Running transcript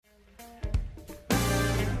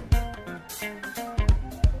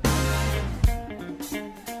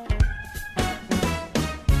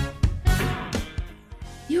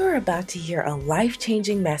are about to hear a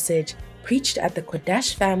life-changing message preached at the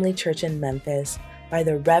Qodesh Family Church in Memphis by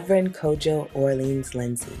the Reverend Kojo Orleans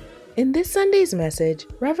Lindsay. In this Sunday's message,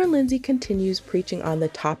 Reverend Lindsay continues preaching on the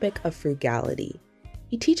topic of frugality.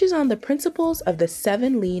 He teaches on the principles of the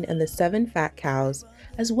 7 lean and the 7 fat cows,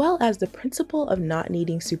 as well as the principle of not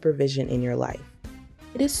needing supervision in your life.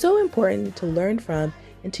 It is so important to learn from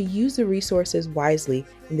and to use the resources wisely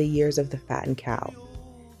in the years of the fattened cow.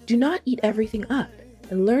 Do not eat everything up,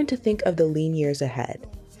 and learn to think of the lean years ahead.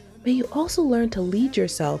 May you also learn to lead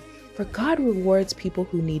yourself, for God rewards people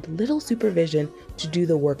who need little supervision to do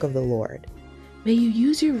the work of the Lord. May you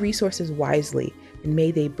use your resources wisely, and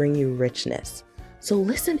may they bring you richness. So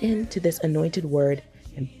listen in to this anointed word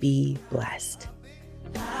and be blessed.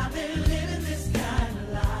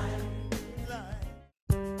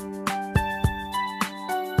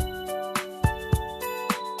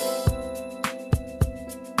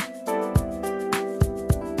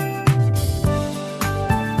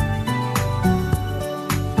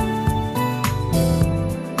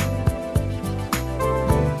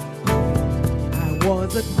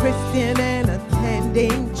 Was a Christian and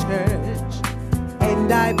attending church,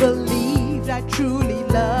 and I believed I truly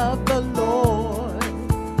loved the Lord.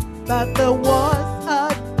 But there was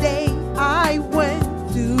a day I went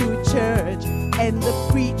to church, and the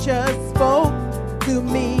preacher spoke to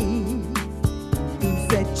me. He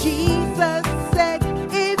said, Jesus said,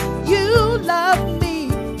 if you love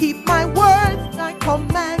me, keep my words, I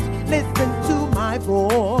command, listen to my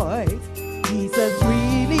voice. Jesus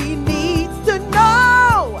really needs to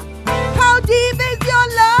know how deep is your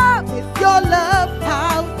love. Is your love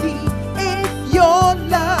how deep is your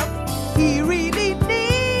love? He really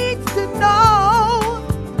needs to know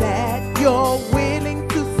that you're willing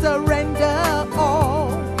to surrender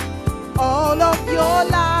all of your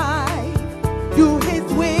life to His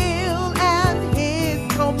will and His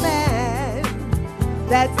command.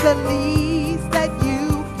 That's the least that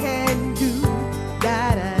you can do.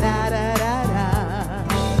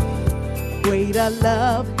 Greater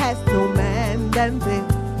love has no man than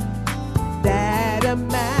this, that a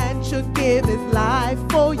man should give his life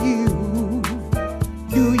for you.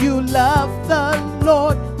 Do you love the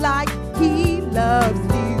Lord like He loves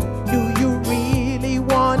you? Do you really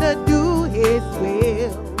want to do His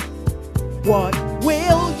will? What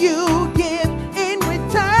will you give in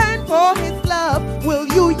return for His love? Will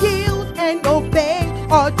you yield and obey,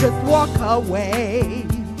 or just walk away?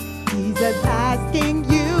 Jesus asking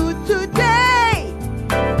you today,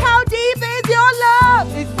 how deep is your love?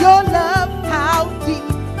 Is your love how deep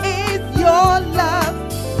is your love?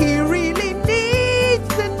 He really needs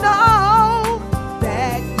to know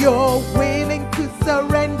that you're willing to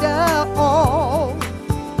surrender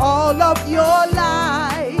all of your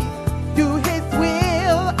life to His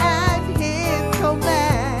will and His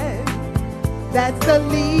command. That's the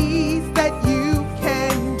least that you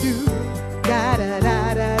can do.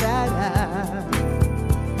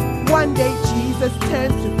 One day Jesus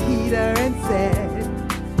turned to Peter and said,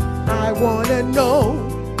 I want to know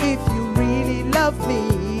if you really love me.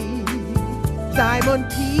 Simon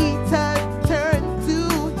Peter turned to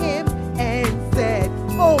Him and said,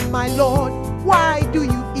 oh my Lord, why do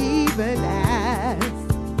you even ask?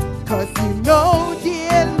 'Cause you know,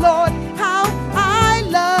 dear Lord, how I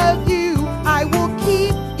love you. I will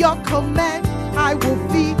keep your command, I will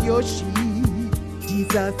feed your sheep.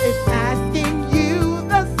 Jesus is asking you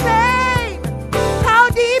the same. How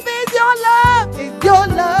deep is your love? Is your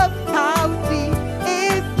love how deep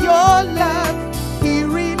is your love? He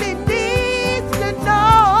really needs to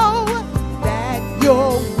know that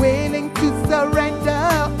you're willing to surrender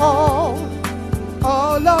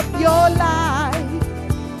all of your life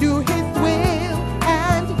to His will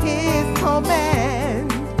and His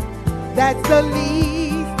command. That's the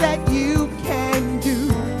least that you can do.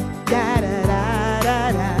 Da da da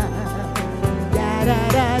da da da da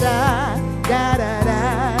da da da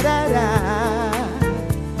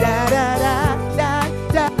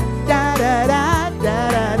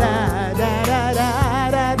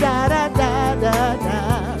da da da.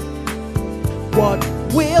 What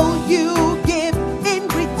will you give in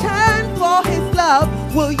return for His love?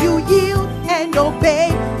 Will you yield and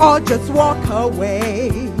obey, or just walk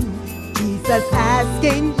away? Jesus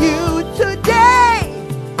asking you today,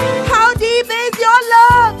 how deep is your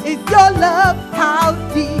love? Is your love how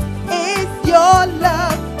deep is your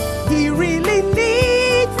love? He really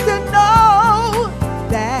needs to know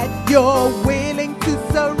that you're willing to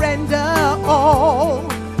surrender all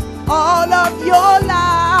of your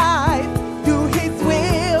life to His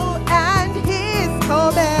will and His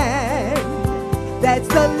command. That's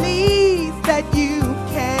the least that you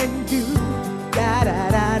can do. Da da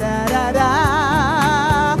da da.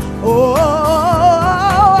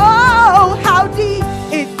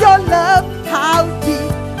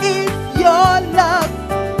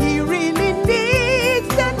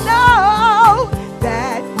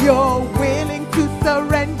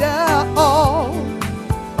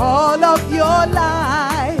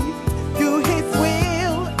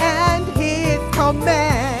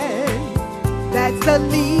 the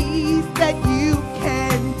least that you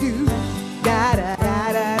can do. Da da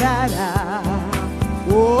da da da da.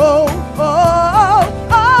 Oh, oh,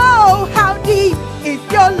 oh, how deep is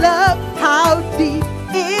your love? How deep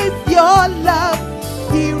is your love?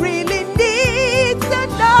 He really needs to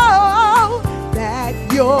know that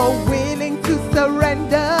you're willing to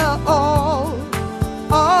surrender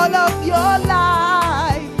all of your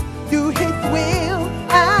life to His will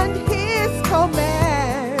and His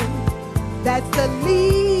command. That's the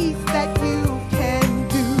least that you can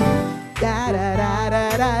do. Da da da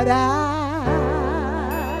da da da.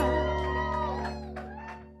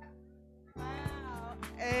 Wow.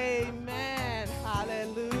 Amen.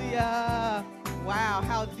 Hallelujah. Wow.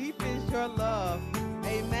 How deep is your love?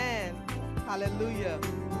 Amen. Hallelujah.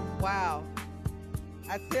 Wow.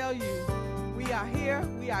 I tell you, we are here.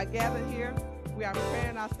 We are gathered here. We are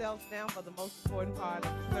preparing ourselves now for the most important part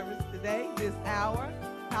of the service today, this hour.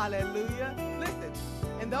 Hallelujah. Listen,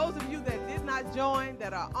 and those of you that did not join,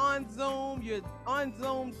 that are on Zoom, you're on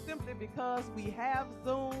Zoom simply because we have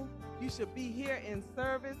Zoom. You should be here in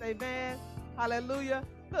service. Amen. Hallelujah.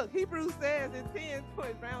 Look, Hebrews says in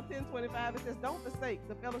around 10:25, it says, don't forsake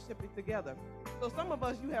the fellowshipping together. So some of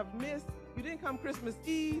us, you have missed. You didn't come Christmas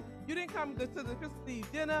Eve. You didn't come to the Christmas Eve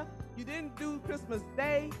dinner. You didn't do Christmas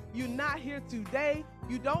Day. You're not here today.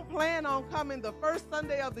 You don't plan on coming the first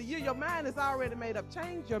Sunday of the year. Your mind is already made up.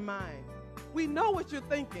 Change your mind. We know what you're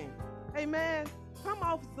thinking. Amen. Come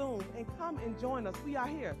off Zoom and come and join us. We are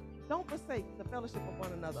here. Don't forsake the fellowship of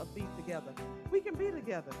one another, of being together. We can be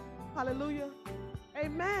together. Hallelujah.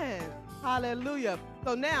 Amen. Hallelujah.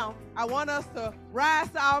 So now I want us to rise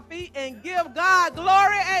to our feet and give God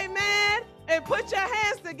glory. Amen. And put your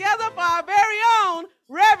hands together for our very own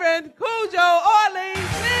Reverend Cujo Orleans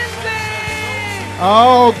Lindsay.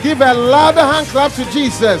 Oh, give a louder hand clap to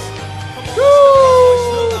Jesus.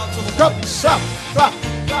 Woo! Clap, clap, clap,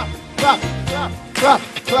 clap, clap, clap, clap,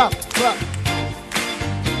 clap, clap.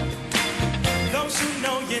 Those who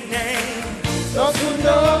know your name, Those who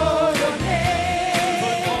know your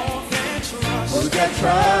name, who can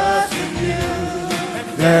trust in you.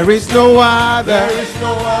 There is no other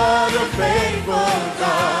faithful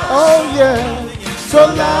God. Oh yeah, so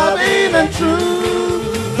loving and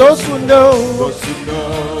true. Those who know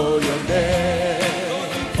your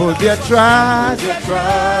name, put their trust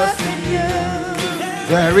in you.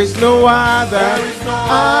 There is no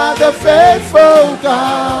other faithful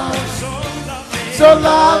God. So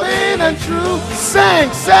loving and true. Sing.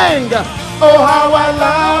 Oh, how I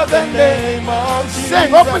love the name of Jesus.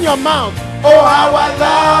 Sing, open your mouth. Oh, how I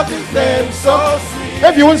love His name, so sweet.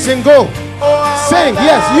 If you won't sing, go. Sing,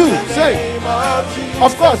 yes, you, sing.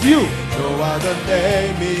 Of course, you. No other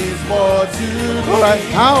name is more to me. All right,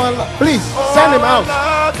 please, send him out.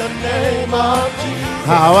 The name of Jesus.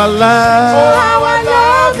 How I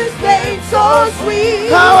love His name so sweet.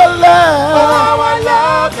 How I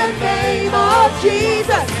love the name of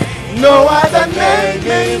Jesus. No other name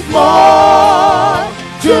means more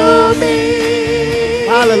to me.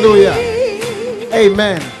 Hallelujah.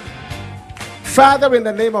 Amen. Father, in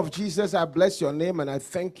the name of Jesus, I bless your name and I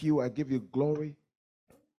thank you. I give you glory.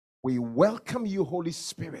 We welcome you, Holy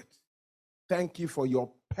Spirit. Thank you for your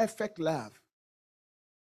perfect love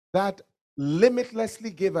that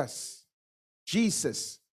limitlessly gave us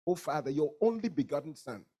Jesus, oh Father, your only begotten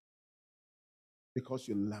Son, because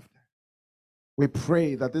you loved us. We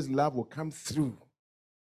pray that this love will come through.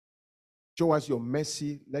 Show us your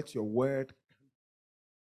mercy. Let your word,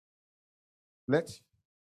 let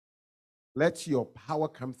your power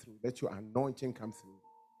come through. Let your anointing come through.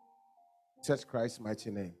 In Jesus Christ's mighty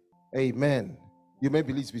name. Amen. You may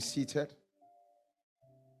please be seated.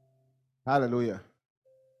 Hallelujah.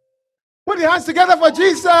 Put your hands together for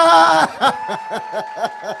Jesus.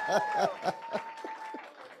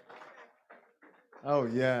 Oh,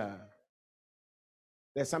 yeah.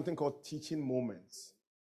 There's something called teaching moments.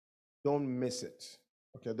 Don't miss it.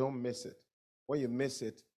 Okay, don't miss it. When you miss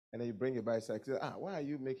it, and then you bring it by, it's like, why are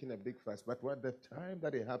you making a big fuss? But what the time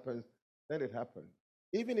that it happens, let it happen.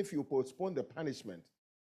 Even if you postpone the punishment,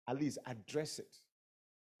 at least address it.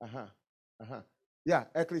 Yeah,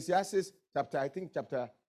 Ecclesiastes chapter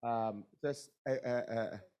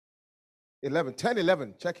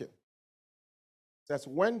 11, check it. That's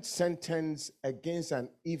when sentence against an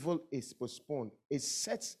evil is postponed, it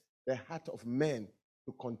sets the heart of men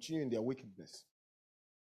to continue in their wickedness.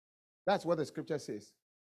 That's what the scripture says.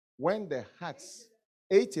 When the hearts,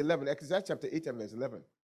 8:11, Ecclesiastes chapter 8 and verse 11.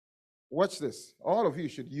 Watch this. All of you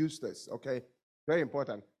should use this, okay? Very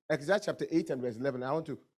important. Ecclesiastes chapter 8 and verse 11. I want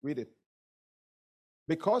to read it.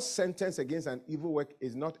 Because sentence against an evil work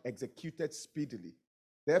is not executed speedily,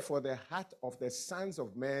 Therefore, the heart of the sons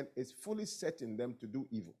of men is fully set in them to do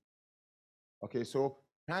evil. Okay, so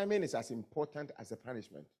timing is as important as the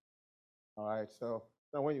punishment. All right, so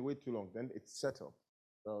now when you wait too long, then it's settled.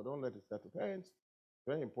 So don't let it settle. Parents,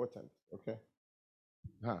 very important. Okay.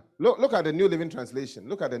 Look at the New Living Translation.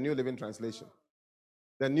 Look at the New Living Translation.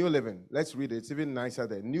 The New Living. Let's read it. It's even nicer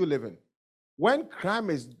there. New Living. When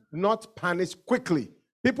crime is not punished quickly,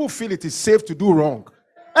 people feel it is safe to do wrong.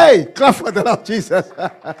 Hey, clap for the Lord Jesus.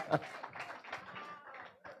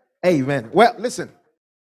 Amen. Well, listen.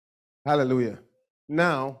 Hallelujah.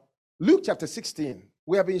 Now, Luke chapter 16.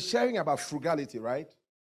 We have been sharing about frugality, right?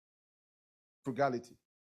 Frugality.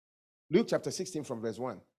 Luke chapter 16 from verse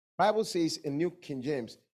 1. Bible says in New King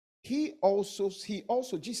James, he also,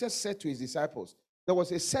 Jesus said to his disciples, there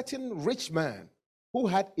was a certain rich man who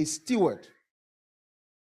had a steward.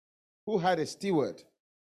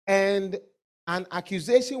 And an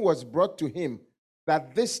accusation was brought to him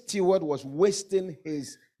that this steward was wasting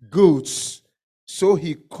his goods. So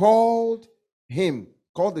he called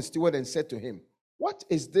the steward and said to him, what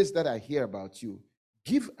is this that I hear about you?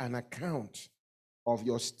 Give an account of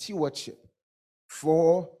your stewardship,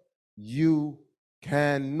 for you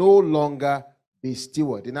can no longer be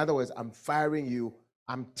steward. In other words, I'm firing you.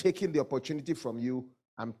 I'm taking the opportunity from you.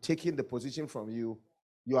 I'm taking the position from you.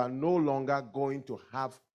 You are no longer going to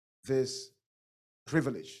have this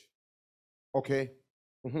privilege. Okay?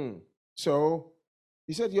 So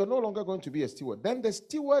he said, you're no longer going to be a steward. Then the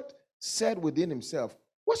steward said within himself,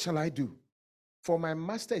 what shall I do? For my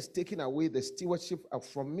master is taking away the stewardship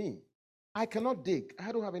from me. I cannot dig.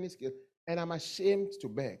 I don't have any skill. And I'm ashamed to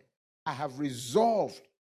beg. I have resolved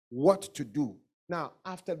what to do. Now,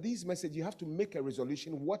 after this message, you have to make a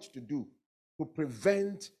resolution what to do to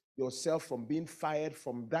prevent yourself from being fired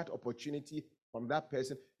from that opportunity, from that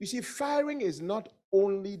person. You see, firing is not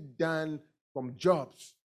only done from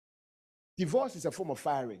jobs. Divorce is a form of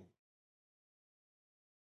firing.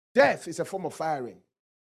 Death is a form of firing.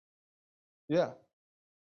 Yeah.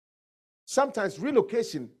 Sometimes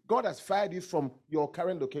relocation, God has fired you from your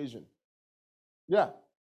current location. Yeah.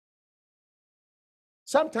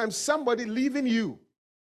 Sometimes somebody leaving you.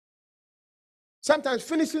 Sometimes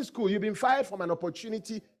finishing school, you've been fired from an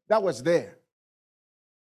opportunity that was there.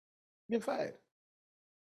 You've been fired.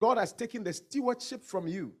 God has taken the stewardship from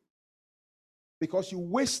you because you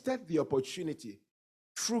wasted the opportunity.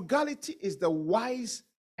 Frugality is the wise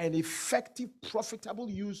and effective, profitable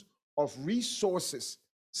use of resources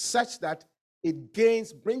such that it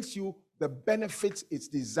brings you the benefits it's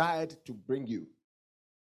desired to bring you.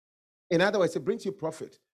 In other words, it brings you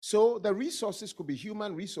profit. So the resources could be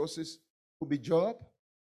human resources, could be job,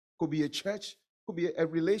 could be a church, could be a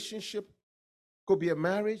relationship, could be a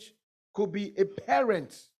marriage, could be a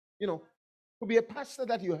parent, could be a pastor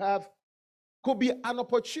that you have, could be an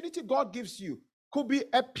opportunity God gives you, could be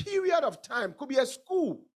a period of time, could be a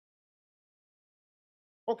school.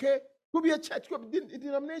 Okay? Could be a church, could be a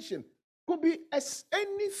denomination, could be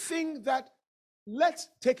anything that, let's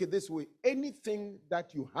take it this way, anything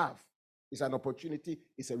that you have is an opportunity,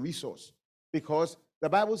 is a resource. Because the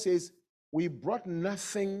Bible says, we brought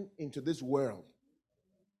nothing into this world.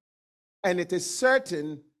 And it is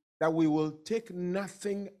certain that we will take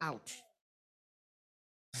nothing out.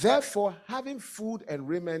 Therefore, having food and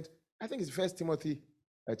raiment, I think it's 1 Timothy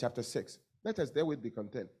chapter 6. Let us therewith be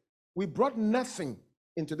content. We brought nothing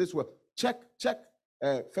into this world. Check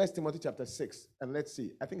 1 Timothy chapter 6, and let's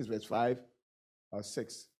see. I think it's verse 5 or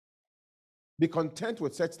 6. Be content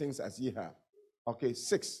with such things as ye have. Okay,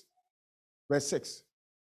 6. Verse 6.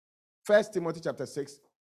 1 Timothy chapter 6.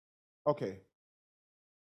 Okay.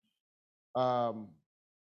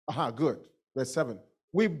 Good. Verse 7.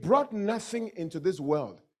 We brought nothing into this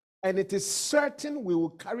world, and it is certain we will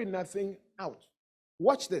carry nothing out.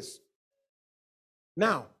 Watch this.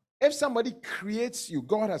 Now, if somebody creates you,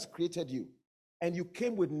 God has created you, and you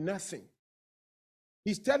came with nothing,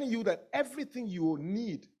 he's telling you that everything you will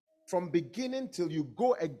need from beginning till you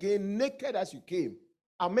go again naked as you came,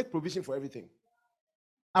 I'll make provision for everything.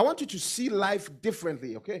 I want you to see life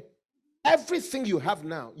differently, okay? Everything you have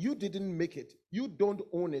now, you didn't make it. You don't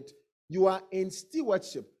own it. You are in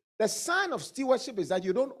stewardship. The sign of stewardship is that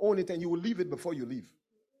you don't own it and you will leave it before you leave.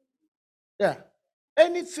 Yeah.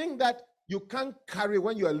 Anything that you can't carry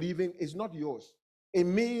when you are leaving is not yours. It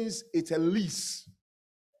means it's a lease.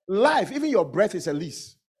 Life, even your breath, is a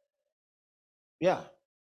lease. Yeah.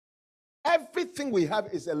 Everything we have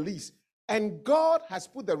is a lease. And God has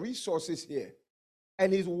put the resources here.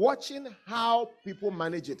 And he's watching how people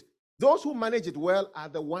manage it. Those who manage it well are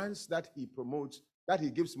the ones that he promotes, that he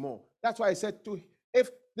gives more. That's why I said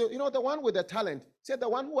the one with the talent, said the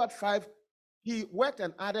one who had 5 he worked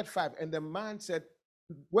and added 5. And the man said,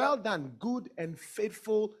 well done, good and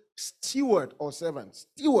faithful steward or servant.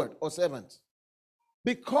 Steward or servant.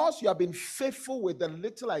 Because you have been faithful with the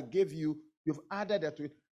little I gave you, you've added that to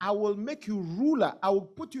it. I will make you ruler. I will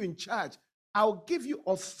put you in charge. I will give you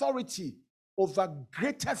authority over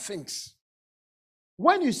greater things.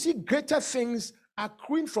 When you see greater things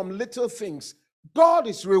accruing from little things, God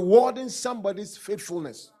is rewarding somebody's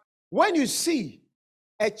faithfulness. When you see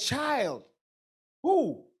a child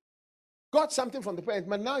who got something from the parent,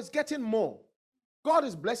 but now it's getting more, God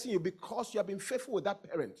is blessing you because you have been faithful with that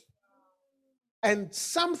parent. And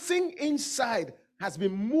something inside has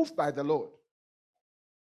been moved by the Lord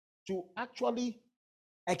to actually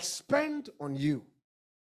expand on you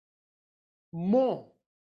more.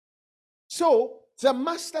 So the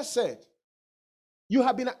master said, you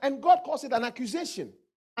have been, and God calls it an accusation.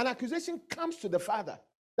 An accusation comes to the father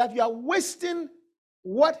that you are wasting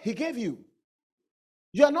what he gave you.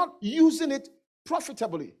 You are not using it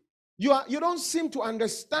profitably. You don't seem to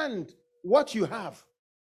understand what you have.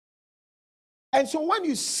 And so when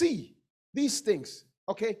you see these things,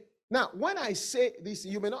 okay, now when I say this,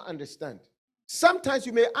 you may not understand. Sometimes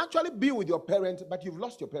you may actually be with your parent, but you've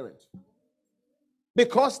lost your parent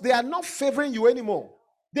because they are not favoring you anymore.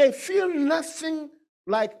 They feel nothing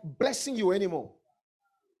like blessing you anymore.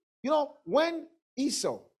 You know, when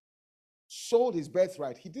Esau sold his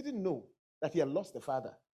birthright, he didn't know that he had lost the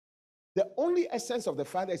father. The only essence of the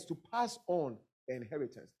father is to pass on the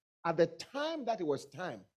inheritance. At the time that it was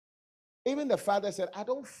time, even the father said, I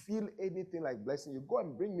don't feel anything like blessing you. Go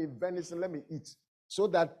and bring me venison, let me eat, so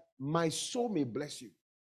that my soul may bless you.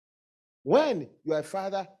 When you are a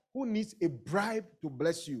father who needs a bribe to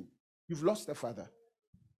bless you, you've lost the father.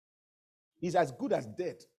 He's as good as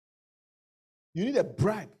dead. You need a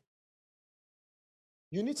bribe.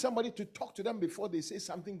 You need somebody to talk to them before they say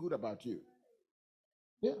something good about you.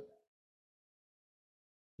 Yeah.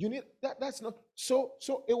 You need that. That's not so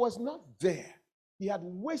it was not there. He had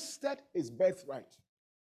wasted his birthright.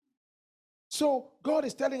 So God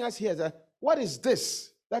is telling us here that what is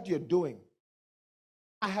this that you're doing?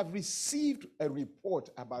 I have received a report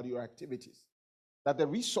about your activities, that the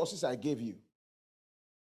resources I gave you,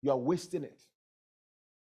 you are wasting it.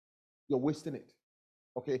 You're wasting it.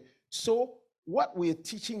 Okay? So what we're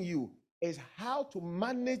teaching you is how to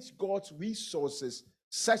manage God's resources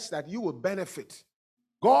such that you will benefit.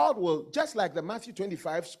 God will, just like the Matthew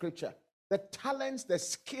 25 scripture, the talents, the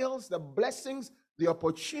skills, the blessings, the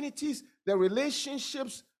opportunities, the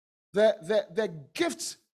relationships, the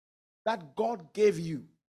gifts that God gave you,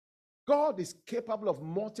 God is capable of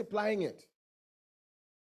multiplying it.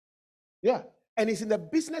 Yeah. And he's in the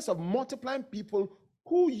business of multiplying people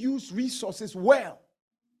who use resources well.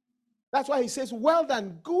 That's why he says, well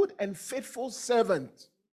done, good and faithful servant.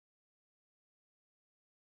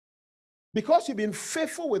 Because you've been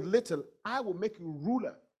faithful with little, I will make you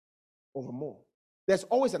ruler over more. There's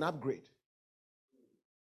always an upgrade.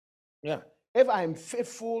 Yeah. If I am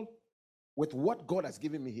faithful with what God has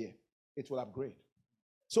given me here, it will upgrade.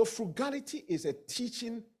 So frugality is a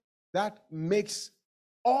teaching that makes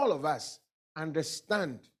all of us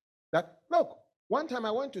understand that, look, one time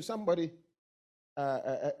I went to somebody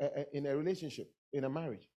in a relationship, in a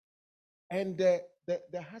marriage, and the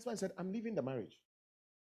husband said, I'm leaving the marriage.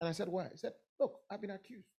 And I said, why? He said, look, I've been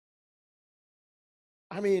accused.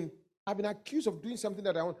 I've been accused of doing something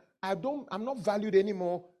that I want. I'm not valued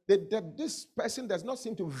anymore. This person does not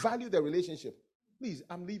seem to value the relationship. Please,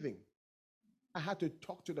 I'm leaving. I had to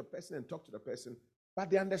talk to the person. But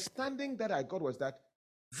the understanding that I got was that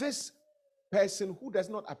this person who does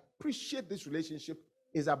not appreciate this relationship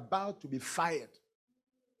is about to be fired,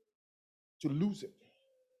 to lose it.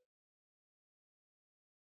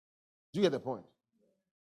 Do you get the point?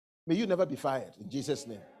 May you never be fired in Jesus'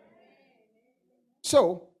 name.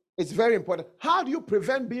 So, it's very important. How do you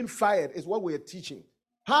prevent being fired is what we're teaching.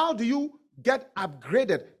 How do you get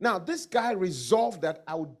upgraded? Now, this guy resolved that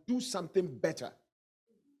I would do something better.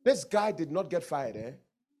 This guy did not get fired.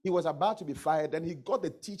 He was about to be fired, and he got the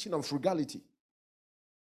teaching on frugality.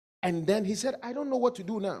 And then he said, I don't know what to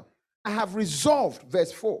do now. I have resolved,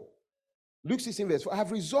 verse 4. Luke 16, verse 4. I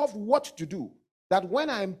have resolved what to do, that when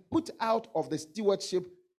I am put out of the stewardship,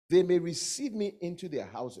 they may receive me into their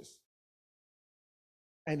houses.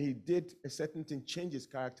 And he did a certain thing, change his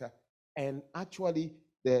character, and actually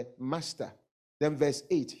the master, then verse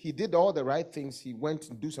 8, he did all the right things. He went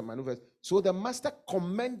to do some maneuvers. So the master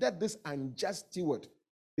commended this unjust steward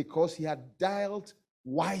because he had dealt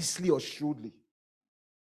wisely or shrewdly.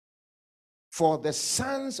 For the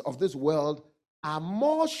sons of this world are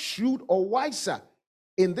more shrewd or wiser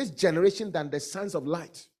in this generation than the sons of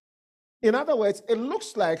light. In other words, it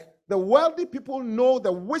looks like the wealthy people know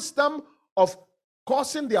the wisdom of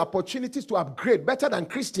causing the opportunities to upgrade better than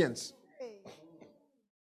Christians.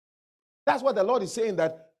 That's what the Lord is saying,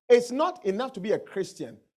 that it's not enough to be a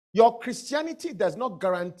Christian. Your Christianity does not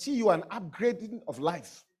guarantee you an upgrading of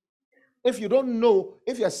life. If you don't know,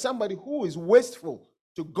 if you're somebody who is wasteful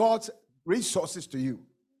to God's resources to you.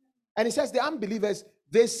 And he says the unbelievers,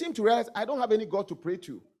 they seem to realize, I don't have any God to pray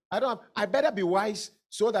to. I better be wise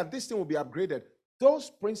so that this thing will be upgraded.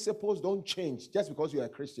 Those principles don't change just because you're a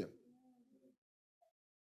Christian.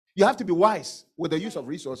 You have to be wise with the use of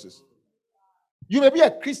resources. You may be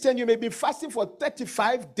a Christian, you may be fasting for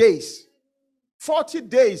 35 days, 40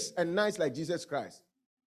 days and nights like Jesus Christ.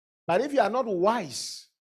 But if you are not wise,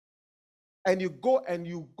 and you go and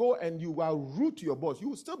you are rude to your boss, you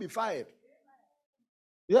will still be fired.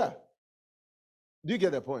 Yeah. Do you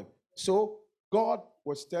get the point? So God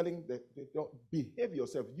was telling behave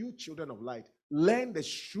yourself, you children of light. Learn the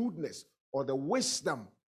shrewdness or the wisdom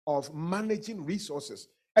of managing resources.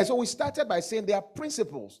 And so we started by saying there are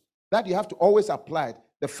principles that you have to always apply.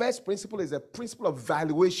 The first principle is the principle of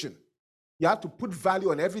valuation. You have to put value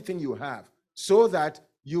on everything you have so that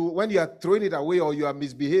when you are throwing it away or you are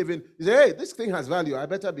misbehaving, you say, hey, this thing has value. I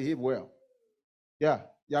better behave well. Yeah,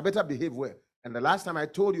 you better behave well. And the last time I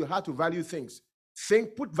told you how to value things,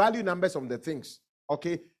 put value numbers on the things.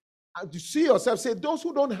 Okay? And you see yourself, say, those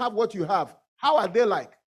who don't have what you have, how are they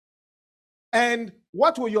like? And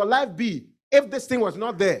what will your life be if this thing was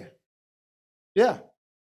not there? Yeah.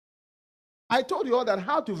 I told you all that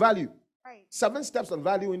how to value. Right. 7 steps on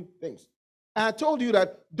valuing things. And I told you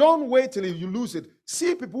that don't wait till you lose it.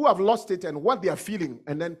 See people who have lost it and what they are feeling,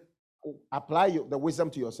 and then apply the wisdom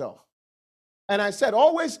to yourself. And I said,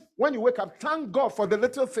 always when you wake up, thank God for the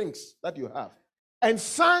little things that you have. And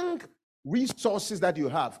thank resources that you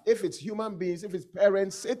have. If it's human beings, if it's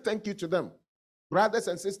parents, say thank you to them. Brothers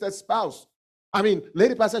and sisters, spouse. I mean,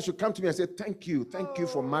 lady pastor should come to me and say, thank you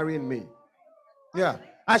for marrying me. Yeah.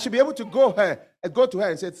 I should be able to go to her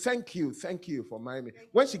and say, thank you for marrying me.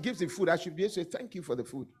 When she gives me food, I should be able to say, thank you for the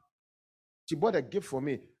food. She bought a gift for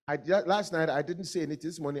me. Last night, I didn't say anything.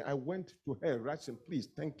 This morning, I went to her, Rachel, please,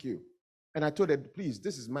 thank you. And I told her, please,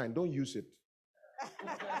 this is mine. Don't use it.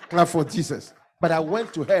 Clap for Jesus. But I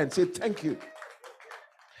went to her and said, thank you.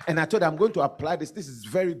 And I told her, I'm going to apply this. This is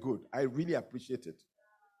very good. I really appreciate it.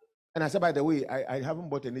 And I said, by the way, I haven't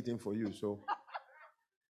bought anything for you, so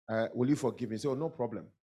will you forgive me? So no problem.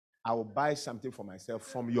 I will buy something for myself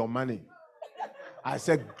from your money. I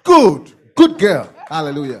said, good girl.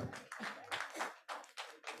 Hallelujah.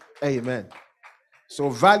 Amen. So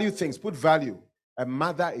value things, put value. A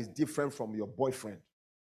mother is different from your boyfriend.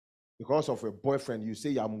 Because of your boyfriend, you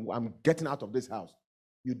say, I'm getting out of this house.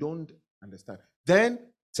 You don't understand. Then,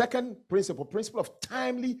 second principle of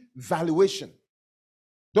timely valuation.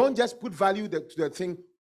 Don't just put value to the thing,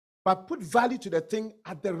 but put value to the thing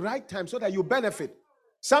at the right time so that you benefit.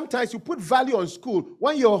 Sometimes you put value on school.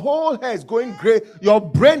 When your whole hair is going gray, your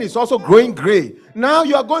brain is also growing gray. Now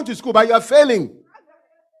you are going to school, but you are failing.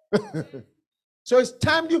 So it's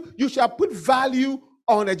time you shall put value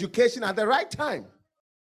on education at the right time.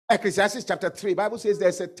 Ecclesiastes chapter 3, Bible says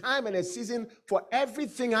there's a time and a season for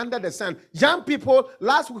everything under the sun. Young people,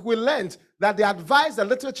 last week we learned that the advice the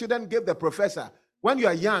little children gave the professor. When you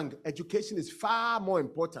are young, education is far more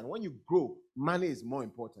important. When you grow, money is more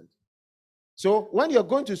important. So when you're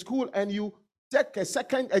going to school and you take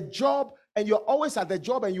a job and you're always at the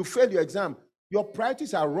job and you fail your exam, your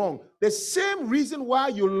priorities are wrong. The same reason why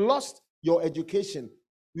you lost your education,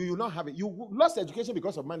 you will not have it. You lost education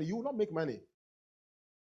because of money. You will not make money.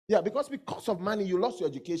 Yeah, because of money, you lost your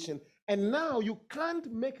education. And now you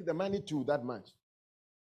can't make the money to that much.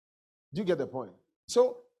 Do you get the point?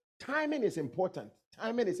 So timing is important.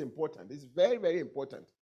 Timing is important. It's very, very important.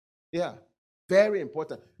 Yeah, very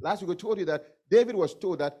important. Last week I told you that David was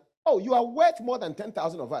told that, oh, you are worth more than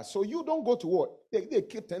 10,000 of us. So you don't go to war. They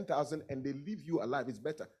keep 10,000 and they leave you alive. It's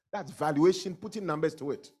better. That's valuation, putting numbers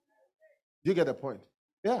to it. Do you get the point?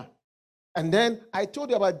 Yeah. And then I told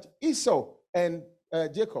you about Esau and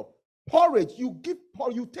Jacob. Porridge, you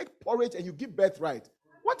take porridge and you give birthright.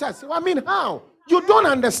 How? You don't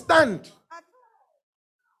understand.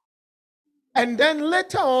 And then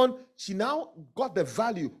later on, she now got the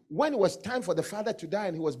value. When it was time for the father to die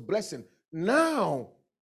and he was blessing, now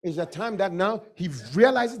is the time that now he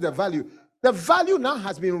realizes the value. The value now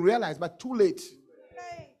has been realized, but too late.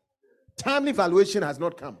 Timely valuation has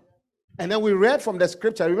not come. And then we read from the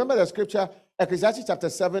scripture. Remember the scripture, Ecclesiastes chapter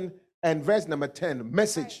 7 and verse number 10.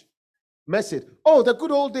 Message. Oh, the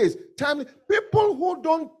good old days. Timely. People who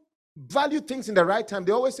don't value things in the right time,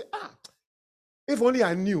 they always say, If only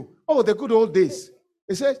I knew. Oh, the good old days.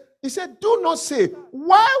 He said, do not say,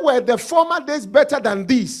 why were the former days better than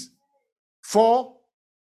these? For,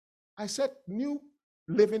 I said, New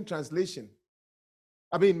Living Translation.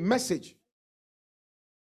 Message.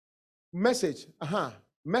 Message.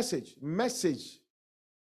 Message.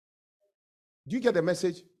 Do you get the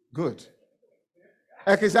message? Good.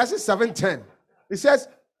 Ecclesiastes 7:10. It says,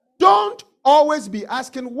 don't always be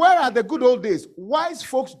asking, where are the good old days? Wise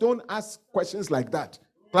folks don't ask questions like that.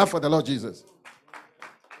 Clap for the Lord Jesus.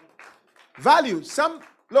 Value.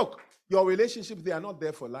 Look, your relationships, they are not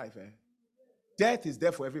there for life. Death is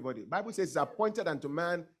there for everybody. Bible says it's appointed unto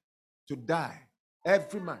man to die.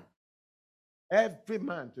 Every man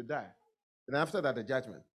to die. And after that, the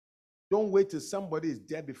judgment. Don't wait till somebody is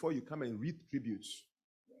dead before you come and read tributes.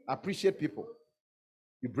 Appreciate people.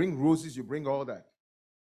 You bring roses, you bring all that.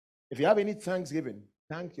 If you have any Thanksgiving,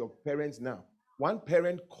 thank your parents now. One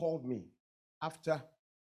parent called me after,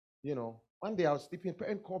 one day I was sleeping, a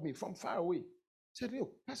parent called me from far away. Said, yo,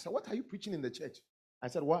 Pastor, what are you preaching in the church? I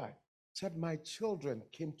said, why? Said, my children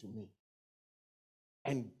came to me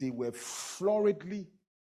and they were floridly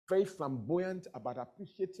very flamboyant about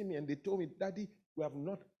appreciating me. And they told me, Daddy, we have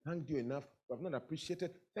not thanked you enough. We have not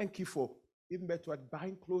appreciated. Thank you for even better at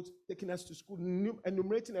buying clothes, taking us to school,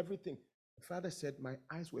 enumerating everything. The father said, my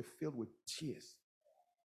eyes were filled with tears.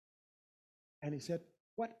 And he said,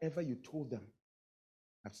 whatever you told them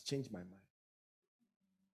has changed my mind.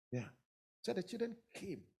 Yeah. So the children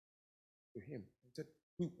came to him and said,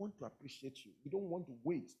 we want to appreciate you. We don't want to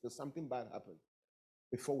wait till something bad happens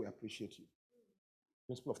before we appreciate you.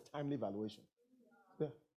 Principle of timely valuation. Yeah.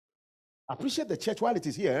 Appreciate the church while it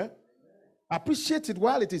is here. Appreciate it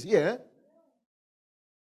while it is here.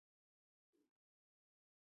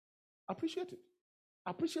 Appreciate it.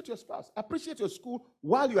 Appreciate your spouse. Appreciate your school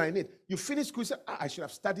while you are in it. You finish school, you say, I should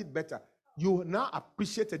have studied better. You now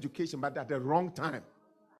appreciate education, but at the wrong time.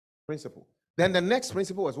 Principle. Then the next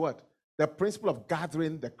principle was what? The principle of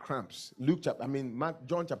gathering the crumbs.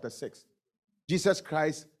 John chapter 6. Jesus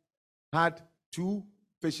Christ had 2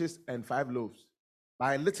 fishes and 5 loaves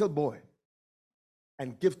by a little boy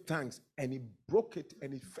and give thanks. And he broke it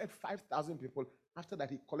and he fed 5,000 people. After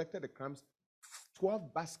that, he collected the crumbs,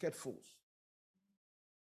 12 basketfuls.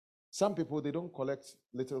 Some people, they don't collect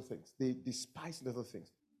little things. They despise little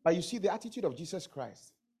things. But you see the attitude of Jesus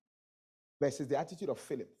Christ versus the attitude of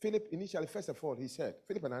Philip. Philip, initially, first of all, he said,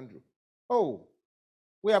 Philip and Andrew, oh,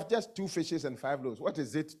 we have just 2 fishes and 5 loaves. What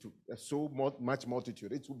is it to so much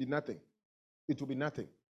multitude? It will be nothing. It will be nothing.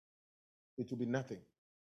 It will be nothing.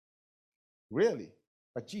 Really.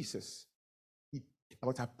 But Jesus, he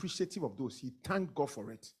was appreciative of those. He thanked God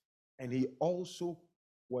for it. And he also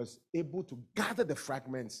was able to gather the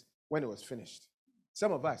fragments when it was finished.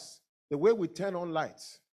 Some of us, the way we turn on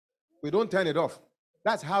lights, we don't turn it off.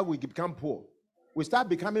 That's how we become poor. We start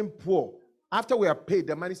becoming poor. After we are paid,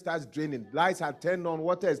 the money starts draining. Lights are turned on,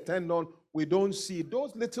 water is turned on. We don't see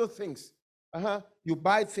those little things. You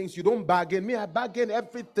buy things, you don't bargain. Me, I bargain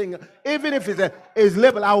everything. Even if it's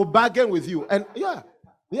labeled, I will bargain with you. And yeah.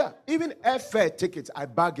 Even airfare tickets, I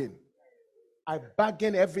bargain. I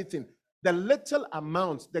bargain everything. The little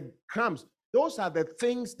amounts, the crumbs, those are the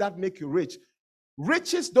things that make you rich.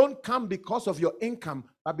 Riches don't come because of your income,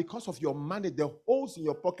 but because of your money, the holes in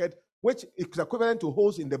your pocket, which is equivalent to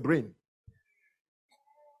holes in the brain.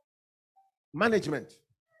 Management.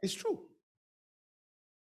 It's true.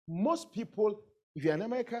 Most people, if you're in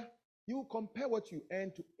America, you compare what you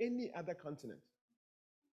earn to any other continent.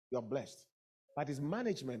 You're blessed. But it's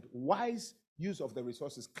management, wise use of the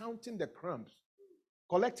resources, counting the crumbs,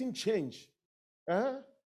 collecting change.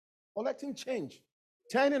 Collecting change.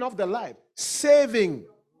 Turning off the light. Saving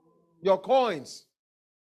your coins.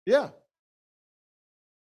 Yeah.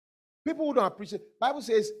 People who don't appreciate. Bible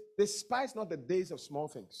says, despise not the days of small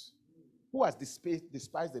things. Who has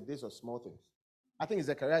despised the days of small things? I think it's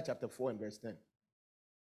Zechariah chapter 4 and verse 10.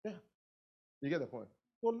 Yeah. You get the point?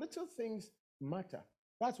 So little things matter.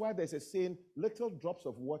 That's why there's a saying, little drops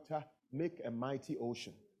of water make a mighty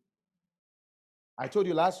ocean. I told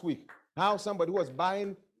you last week how somebody who was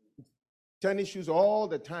buying tennis shoes all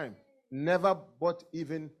the time never bought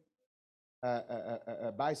even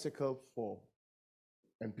a bicycle for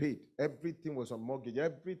and paid. Everything was on mortgage.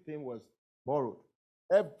 Everything was borrowed.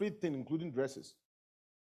 Everything, including dresses.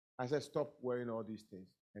 I said, stop wearing all these things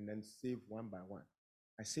and then save one by one.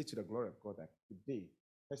 I say to the glory of God that today,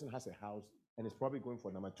 the person has a house and is probably going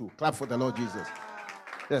for number 2. Clap for the Lord Jesus.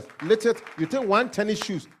 Yes, you take 1 tennis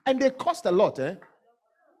shoes and they cost a lot,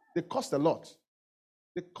 They cost a lot.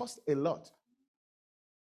 They cost a lot.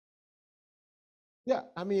 Yeah,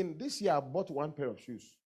 this year I bought 1 pair of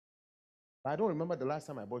shoes. But I don't remember the last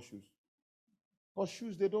time I bought shoes. Because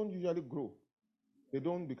shoes, they don't usually grow. They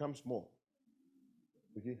don't become small.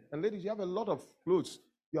 Okay? And ladies, you have a lot of clothes.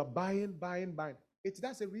 You are buying.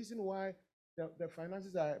 That's the reason why the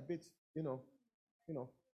finances are a bit, I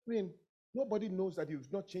mean, nobody knows that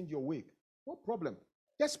you've not changed your wig. No problem.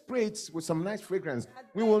 Just spray it with some nice fragrance.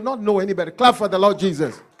 We will not know any better. Clap for the Lord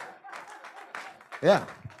Jesus. Yeah.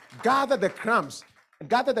 Gather the crumbs.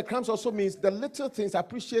 Gather the crumbs also means the little things. I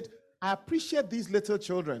appreciate these little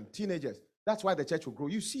children, teenagers. That's why the church will grow.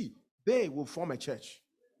 You see, they will form a church.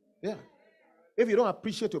 Yeah. If you don't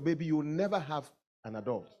appreciate your baby, you will never have an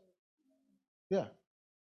adult. Yeah.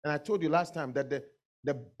 And I told you last time that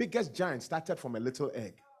the biggest giant started from a little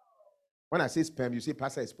egg. When I say sperm, you say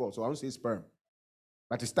pastor is spoiled, so I won't say sperm.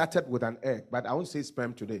 But it started with an egg, but I won't say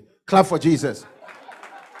sperm today. Clap for Jesus.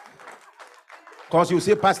 Because you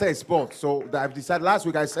say pastor is spoiled. So I've decided, last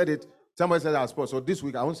week I said it, somebody said I was spoiled. So this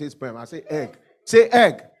week I won't say sperm, I say egg. Say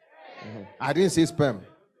egg. Mm-hmm. I didn't say sperm.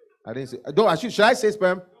 Should I say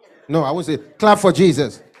sperm? No, I won't say. Clap for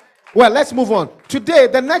Jesus. Well, let's move on. Today,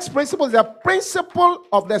 the next principle is the principle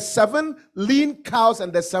of the 7 lean cows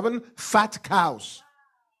and the 7 fat cows.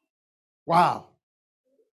 Wow.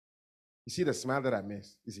 You see the smile that I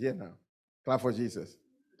missed? It's here now. Clap for Jesus.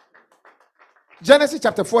 Genesis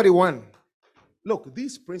chapter 41. Look,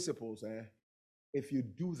 these principles, if you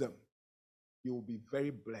do them, you will be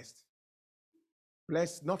very blessed.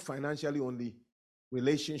 Blessed not financially only,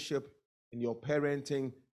 relationship, in your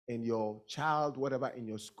parenting, in your child, whatever, in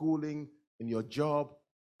your schooling, in your job.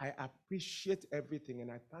 I appreciate everything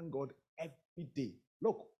and I thank God every day.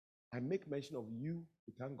 Look, I make mention of you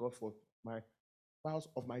to thank God for my spouse,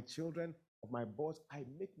 of my children, of my boss. I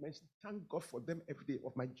make mention, thank God for them every day,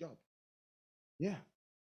 of my job. Yeah.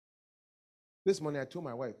 This morning I told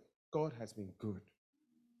my wife, God has been good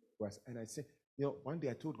to us. And I said, one day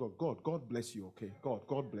I told God bless you, okay?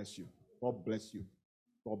 God bless you. God bless you.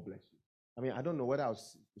 God bless you. I mean, I don't know whether I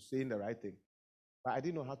was saying the right thing, but I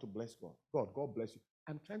didn't know how to bless God. God bless you.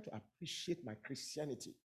 I'm trying to appreciate my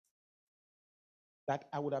Christianity. That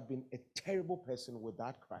I would have been a terrible person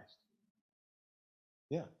without Christ.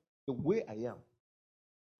 Yeah. The way I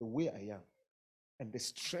am, and the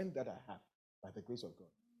strength that I have by the grace of God.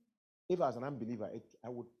 If I was an unbeliever, I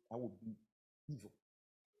would be evil.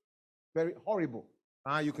 Very horrible.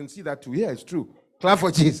 You can see that too. Yeah, it's true. Clap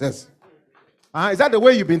for Jesus. Is that the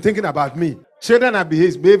way you've been thinking about me? Children are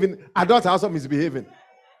behaving, adults are also misbehaving.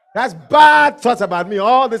 That's bad thoughts about me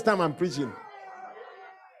all this time I'm preaching.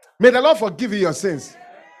 May the Lord forgive you your sins.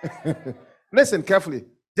 Listen carefully.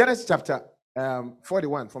 Genesis chapter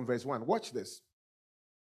 41 from verse 1. Watch this.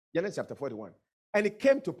 Genesis chapter 41. And it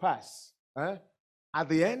came to pass at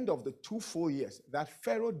the end of the 2 full years that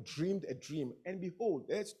Pharaoh dreamed a dream. And behold,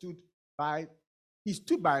 he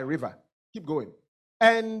stood by a river. Keep going.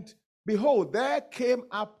 And behold, there came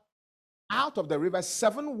up out of the river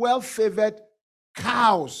 7 well-favored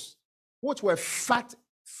cows, which were fat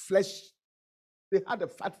flesh. They had a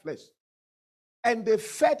fat flesh. And they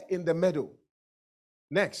fed in the meadow.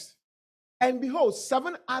 Next. And behold,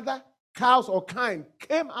 7 other cows or kine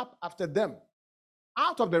came up after them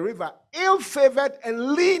out of the river, ill-favored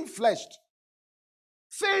and lean-fleshed.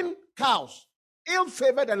 Thin cows,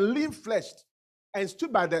 ill-favored and lean-fleshed, and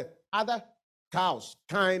stood by the other cows,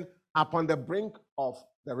 kine, upon the brink of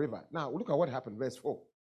the river. Now, look at what happened, verse 4.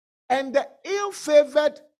 And the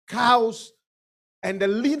ill-favored cows and the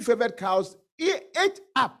lean-favored cows ate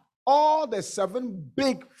up all the 7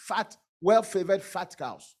 big, fat, well-favored fat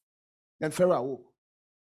cows. Then Pharaoh awoke,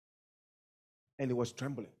 and he was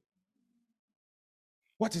trembling.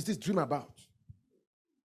 What is this dream about?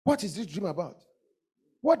 What is this dream about?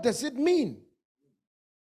 What does it mean?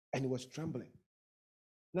 And he was trembling.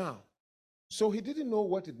 Now, so he didn't know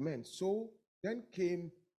what it meant. So then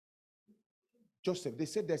came Joseph. They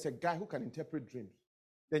said there's a guy who can interpret dreams.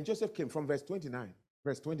 Then Joseph came from verse 29.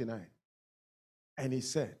 Verse 29. And he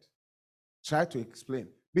said, try to explain.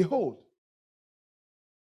 Behold,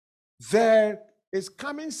 there is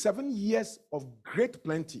coming 7 years of great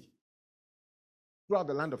plenty throughout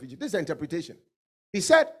the land of Egypt. This is the interpretation. He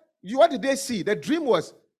said, what did they see? The dream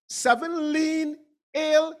was 7 lean,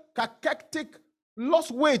 ill, cachectic,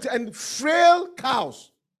 lost weight, and frail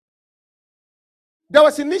cows. There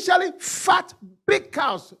was initially fat, big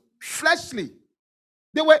cows, fleshly.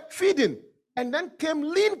 They were feeding. And then came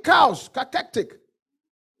lean cows, cachectic.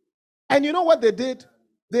 And you know what they did?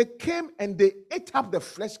 They came and they ate up the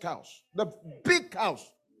flesh cows, the big cows,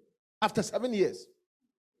 after 7 years.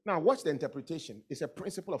 Now, watch the interpretation. It's a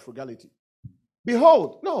principle of frugality.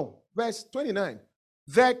 Behold, no, verse 29.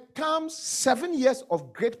 There comes 7 years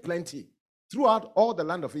of great plenty. throughout all the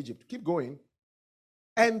land of Egypt. Keep going.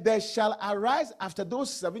 And there shall arise after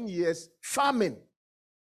those 7 years famine,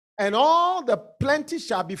 and all the plenty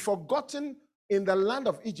shall be forgotten in the land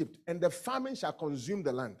of Egypt, and the famine shall consume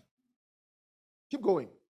the land. Keep going.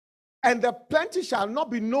 And the plenty shall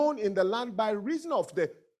not be known in the land by reason of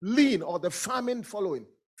the lean or the famine following,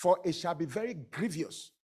 for it shall be very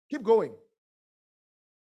grievous. Keep going.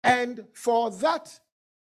 And for that,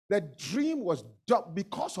 the dream was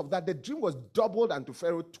because of that, the dream was doubled unto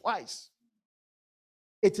Pharaoh twice.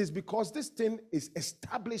 It is because this thing is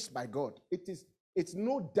established by God. It's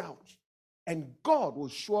no doubt. And God will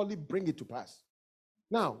surely bring it to pass.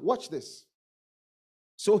 Now, watch this.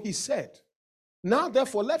 So he said, now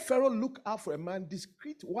therefore let Pharaoh look out for a man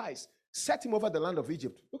discreet, wise, set him over the land of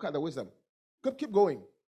Egypt. Look at the wisdom. Keep going.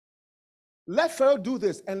 Let Pharaoh do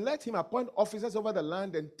this, and let him appoint officers over the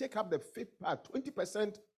land and take up the fifth part,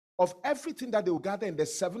 20% of everything that they will gather in the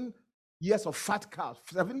 7 years of fat cows,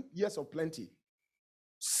 7 years of plenty.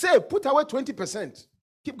 Say, put away 20%.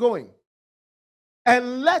 Keep going.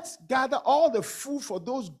 And let's gather all the food for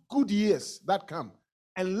those good years that come,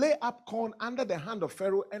 and lay up corn under the hand of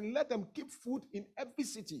Pharaoh, and let them keep food in every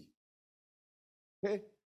city. Okay?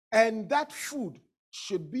 And that food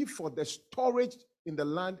should be for the storage in the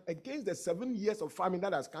land against the 7 years of famine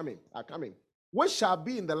that are coming, which shall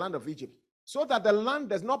be in the land of Egypt, so that the land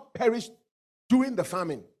does not perish during the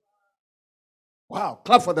famine. Wow,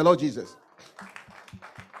 clap for the Lord Jesus.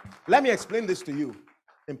 Let me explain this to you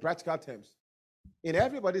in practical terms. In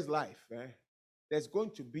everybody's life, there's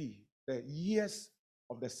going to be the years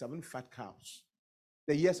of the 7 fat cows,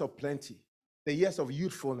 the years of plenty, the years of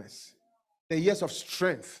youthfulness, the years of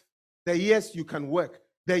strength, the years you can work,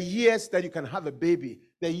 the years that you can have a baby,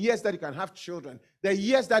 the years that you can have children, the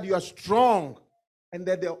years that you are strong, and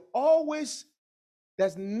that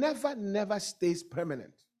there's never stays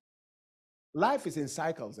permanent. Life is in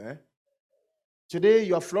cycles. Today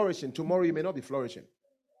you are flourishing, tomorrow you may not be flourishing.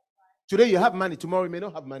 Today you have money, tomorrow you may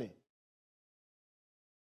not have money.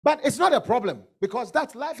 But it's not a problem, because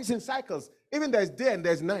that life is in cycles. Even there's day and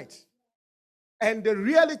there's night. And the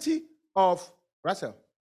reality of, Russell,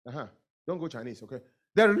 don't go Chinese, okay?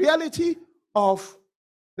 The reality of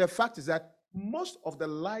the fact is that most of the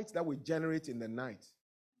light that we generate in the night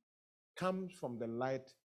comes from the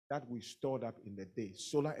light that we stored up in the day,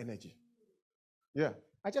 solar energy. Yeah.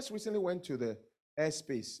 I just recently went to the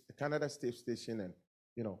airspace, the Canada Space Station, and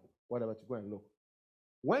whatever, to go and look.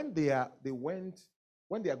 When they are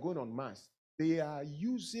going on Mars, they are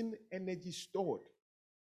using energy stored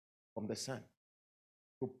from the sun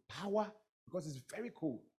to power, because it's very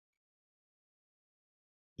cool.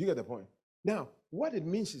 You get the point? Now, what it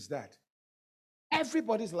means is that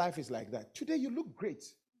everybody's life is like that. Today you look great.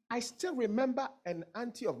 I still remember an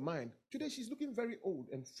auntie of mine. Today she's looking very old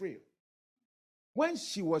and frail. When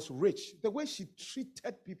she was rich, the way she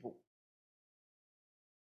treated people.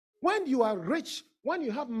 When you are rich, when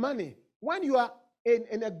you have money, when you are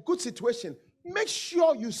in a good situation, make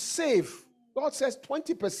sure you save. God says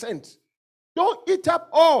 20%. Don't eat up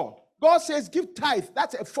all. God says give tithe.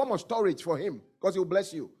 That's a form of storage for him, because he will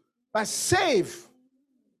bless you. But save.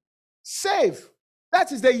 Save.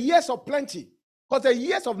 That is the years of plenty, because the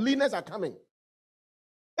years of leanness are coming.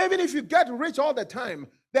 Even if you get rich all the time,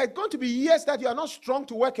 there are going to be years that you are not strong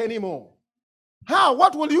to work anymore. How?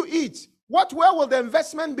 What will you eat? Where will the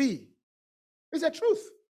investment be? It's the truth.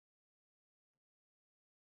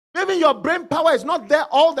 Even your brain power is not there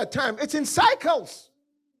all the time. It's in cycles.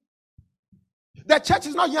 The church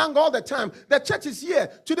is not young all the time. The church is here.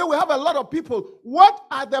 Today we have a lot of people. What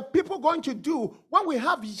are the people going to do when we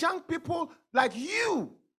have young people like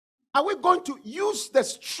you? Are we going to use the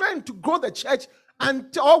strength to grow the church,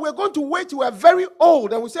 or we're going to wait till we're very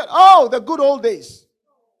old and we say, oh, the good old days?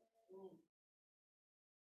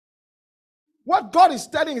 What God is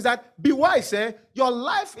telling is that be wise. Your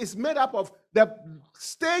life is made up of the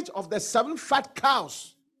stage of the 7 fat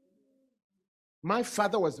cows. My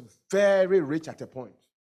father was very rich at a point.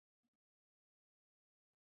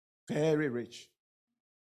 Very rich.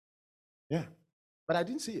 Yeah. But I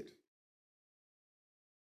didn't see it.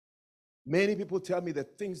 Many people tell me the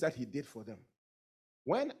things that he did for them.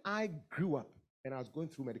 When I grew up and I was going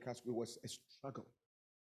through medical school, it was a struggle.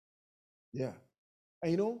 Yeah.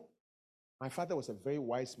 And my father was a very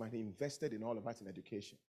wise man. He invested in all of us in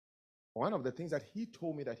education. One of the things that he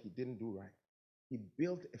told me that he didn't do right, he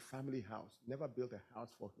built a family house, never built a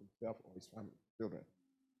house for himself or his family, children.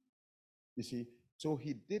 You see, so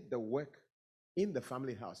he did the work in the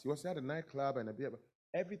family house. He was at a nightclub and a beer,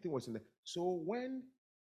 everything was in there. So when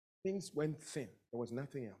things went thin, there was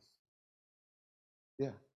nothing else.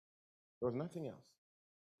 Yeah, there was nothing else.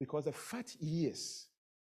 Because the fat years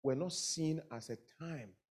were not seen as a time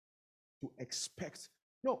to expect.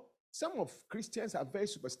 No, some of Christians are very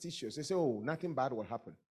superstitious. They say, oh, nothing bad will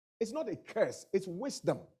happen. It's not a curse, it's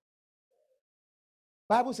wisdom.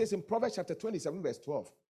 Bible says in Proverbs chapter 27, verse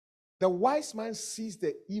 12, the wise man sees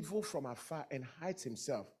the evil from afar and hides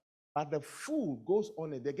himself, but the fool goes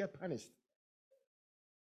on and they get punished.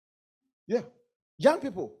 Yeah. Young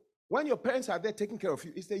people, when your parents are there taking care of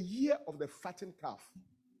you, it's the year of the fattened calf.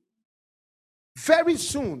 Very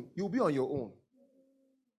soon, you'll be on your own.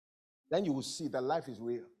 Then you will see that life is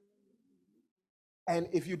real. And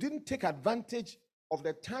if you didn't take advantage of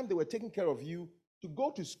the time they were taking care of you to go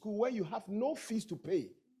to school where you have no fees to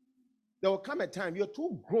pay, there will come a time you're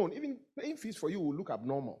too grown. Even paying fees for you will look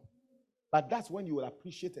abnormal. But that's when you will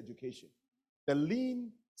appreciate education. The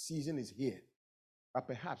lean season is here. But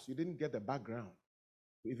perhaps you didn't get the background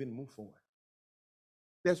to even move forward.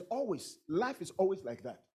 Life is always like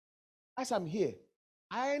that. As I'm here,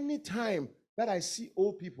 any time that I see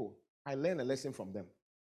old people, I learn a lesson from them.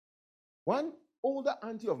 One older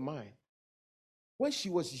auntie of mine, when she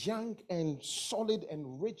was young and solid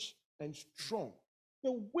and rich and strong,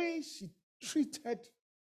 the way she treated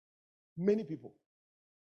many people,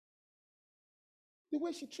 the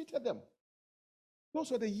way she treated them,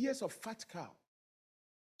 those were the years of fat cow.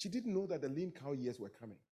 She didn't know that the lean cow years were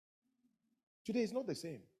coming. Today is not the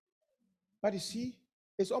same. But you see,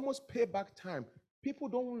 it's almost payback time. People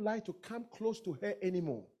don't like to come close to her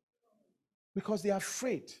anymore because they are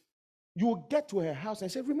afraid. You will get to her house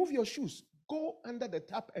and say, remove your shoes. Go under the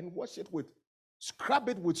tap and wash it scrub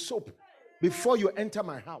it with soap before you enter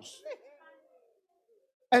my house.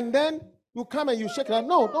 And then you come and you shake her.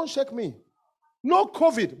 No, don't shake me. No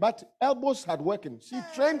COVID, but elbows had working. She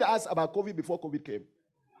trained us about COVID before COVID came.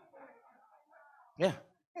 Yeah.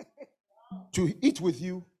 To eat with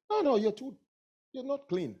you. No, you're not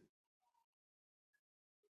clean.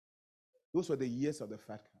 Those were the years of the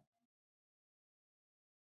fat cow.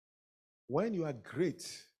 When you are great,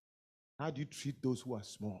 how do you treat those who are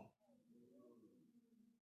small?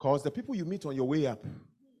 Because the people you meet on your way up,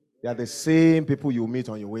 they are the same people you meet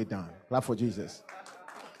on your way down. Clap for Jesus.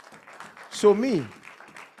 So me,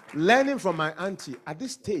 learning from my auntie, at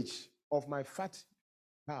this stage of my fat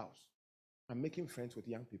cows, I'm making friends with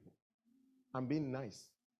young people. I'm being nice.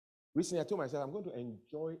 Recently, I told myself I'm going to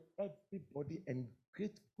enjoy everybody and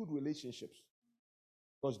create good relationships.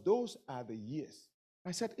 Because those are the years.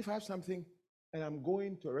 I said, if I have something and I'm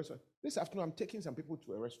going to a restaurant, this afternoon I'm taking some people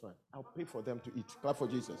to a restaurant. I'll pay for them to eat. Clap for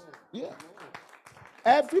Jesus. Yeah.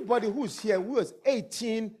 Everybody who's here who is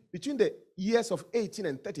 18, between the years of 18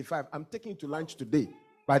 and 35, I'm taking you to lunch today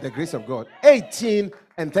by the grace of God. 18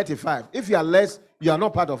 and 35. If you are less, you are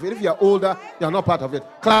not part of it. If you are older, you are not part of it.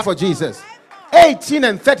 Clap for Jesus. 18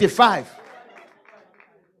 and 35.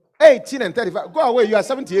 18 and 35. Go away, you are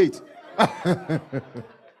 78.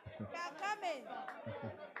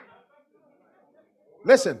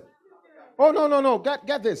 Listen. Oh, no.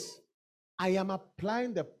 Get this. I am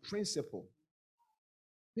applying the principle.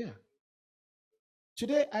 Yeah.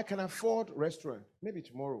 Today, I can afford restaurant. Maybe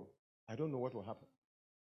tomorrow, I don't know what will happen.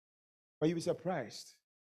 But you'll be surprised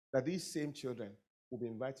that these same children will be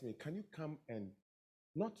inviting me. Can you come and,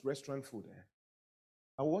 not restaurant food,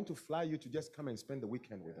 I want to fly you to just come and spend the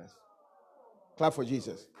weekend with us. Clap for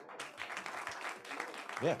Jesus.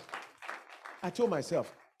 Yeah. I told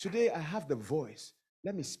myself, today I have the voice.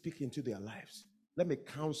 Let me speak into their lives. Let me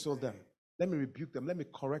counsel them. Let me rebuke them. Let me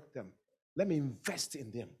correct them. Let me invest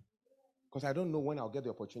in them. Because I don't know when I'll get the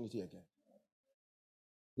opportunity again.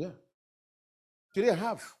 Yeah. Today I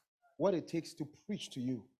have what it takes to preach to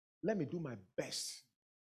you. Let me do my best.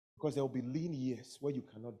 Because there will be lean years where you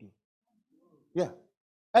cannot do. Yeah.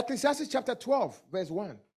 Ecclesiastes chapter 12, verse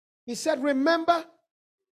 1. He said, remember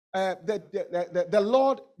the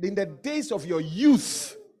Lord in the days of your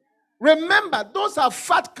youth. Remember, those are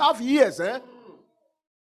fat calf years.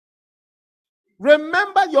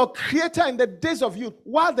 Remember your Creator in the days of youth,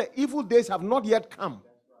 while the evil days have not yet come,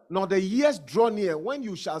 nor the years draw near, when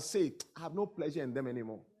you shall say, I have no pleasure in them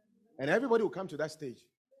anymore. And everybody will come to that stage.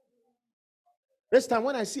 This time,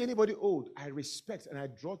 when I see anybody old, I respect and I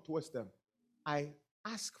draw towards them. I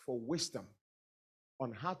ask for wisdom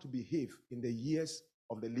on how to behave in the years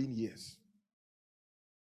of the lean years.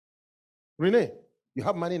 Renee, you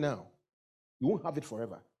have money now. You won't have it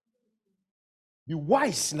forever. Be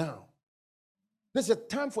wise now. This is a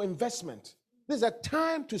time for investment. This is a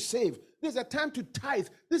time to save. This is a time to tithe.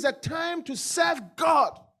 This is a time to serve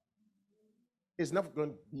God. It's not going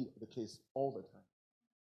to be the case all the time.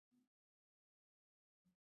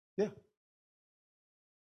 Yeah.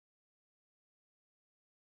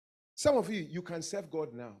 Some of you, you can serve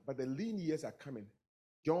God now, but the lean years are coming.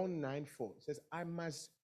 John 9:4 says, I must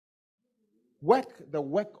work the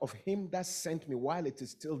work of him that sent me while it is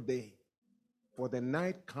still day. For the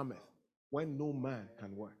night cometh when no man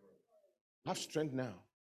can work. Have strength now.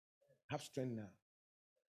 Have strength now.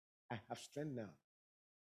 I have strength now.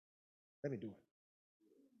 Let me do it.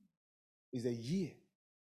 It's a year,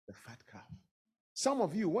 the fat calf. Some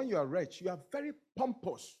of you, when you are rich, you are very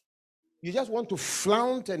pompous. You just want to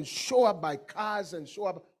flaunt and show up by cars and show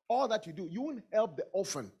up. All that you do, you won't help the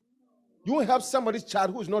orphan. You won't help somebody's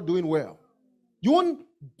child who is not doing well. You won't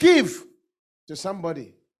give to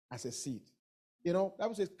somebody as a seed. You know, the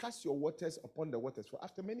Bible says, cast your waters upon the waters, for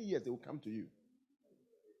after many years they will come to you.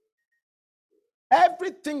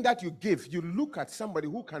 Everything that you give, you look at somebody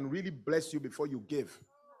who can really bless you before you give.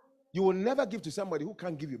 You will never give to somebody who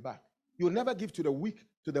can't give you back. You will never give to the weak,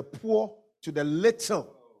 to the poor, to the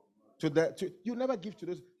little. You never give to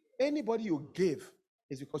those. Anybody you give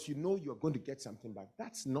is because you know you're going to get something back.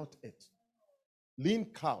 That's not it. Lean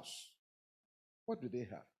cows. What do they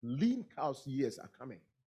have? Lean cows years are coming.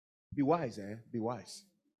 Be wise, Be wise.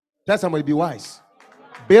 Tell somebody, be wise.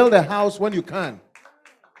 Build a house when you can.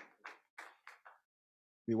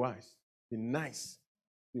 Be wise. Be nice.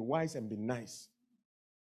 Be wise and be nice.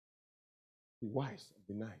 Be wise and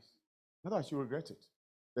be nice. Otherwise, you regret it.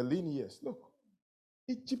 The lean years. Look,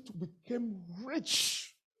 Egypt became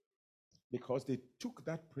rich because they took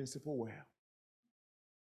that principle well.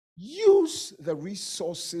 Use the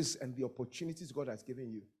resources and the opportunities God has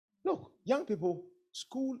given you. Look, young people,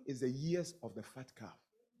 school is the years of the fat calf.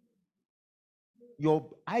 Your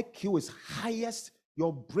IQ is highest.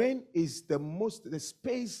 Your brain is the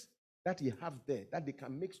space that you have there, that they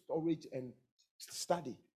can make storage and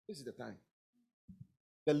study. This is the time.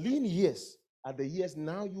 The lean years are the years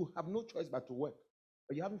now you have no choice but to work.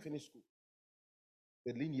 But you haven't finished school.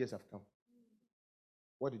 The lean years have come.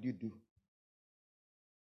 What did you do?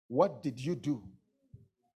 What did you do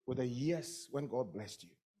with the years when God blessed you?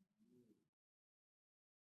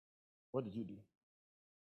 What did you do?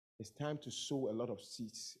 It's time to sow a lot of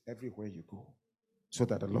seeds everywhere you go so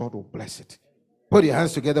that the Lord will bless it. Put your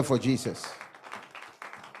hands together for Jesus.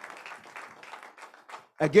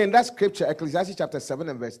 Again, that scripture, Ecclesiastes chapter 7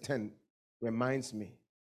 and verse 10, reminds me.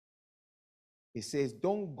 It says,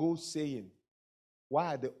 don't go saying,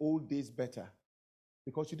 why are the old days better?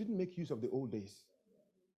 Because you didn't make use of the old days.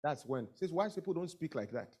 That's when. It says, wise people don't speak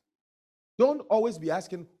like that. Don't always be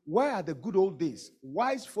asking, where are the good old days?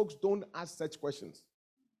 Wise folks don't ask such questions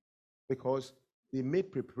because they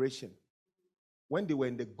made preparation. When they were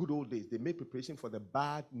in the good old days, they made preparation for the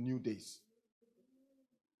bad new days.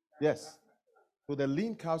 Yes. So the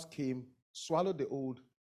lean cows came, swallowed the old,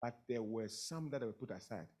 but there were some that were put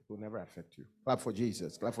aside. It will never affect you. Clap for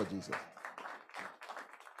Jesus. Clap for Jesus.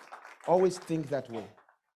 Always think that way.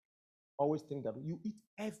 Always think that you eat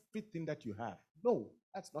everything that you have. No,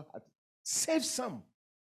 that's not hard. Save some.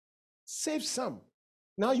 Save some.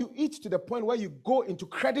 Now you eat to the point where you go into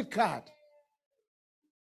credit card.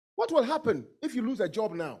 What will happen if you lose a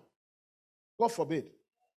job now? God forbid.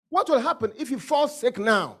 What will happen if you fall sick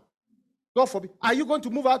now? God forbid. Are you going to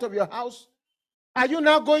move out of your house? Are you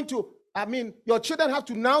now going to, your children have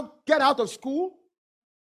to now get out of school?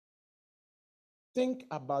 Think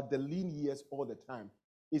about the lean years all the time.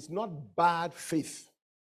 It's not bad faith.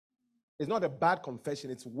 It's not a bad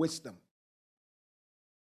confession. It's wisdom.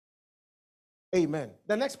 Amen.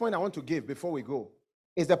 The next point I want to give before we go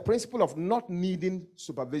is the principle of not needing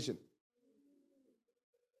supervision.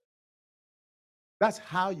 That's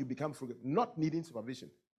how you become frugal, not needing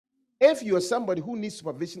supervision. If you're somebody who needs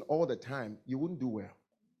supervision all the time, you wouldn't do well.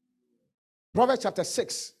 Proverbs chapter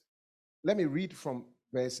 6. Let me read from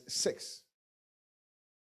verse 6.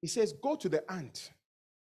 He says, go to the ant.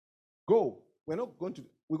 Go. We're going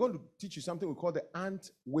to teach you something we call the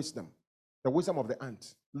ant wisdom. The wisdom of the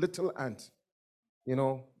ant. Little ant. You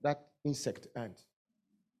know, that insect ant.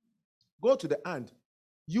 Go to the ant.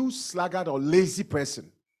 You sluggard or lazy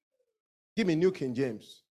person. Give me New King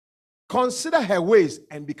James. Consider her ways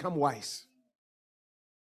and become wise.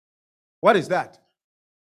 What is that?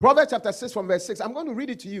 Proverbs chapter 6 from verse 6. I'm going to read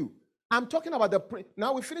it to you. I'm talking about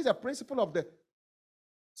now we finish the principle of the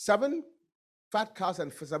 7 fat cows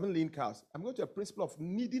and 7 lean cows. I'm going to a principle of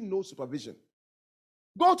needing no supervision.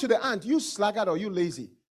 Go to the ant, you sluggard or you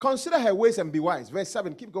lazy. Consider her ways and be wise. Verse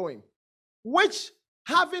 7, keep going. Which,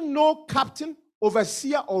 having no captain,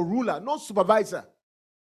 overseer, or ruler, no supervisor.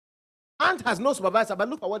 Ant has no supervisor, but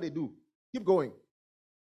look at what they do. Keep going.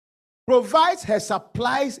 Provides her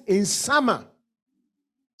supplies in summer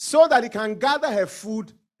so that it can gather her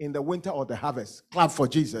food in the winter or the harvest. Clap for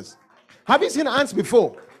Jesus. Have you seen ants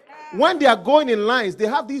before? When they are going in lines, they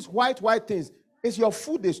have these white things. It's your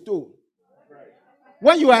food they stole.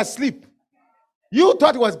 When you are asleep, you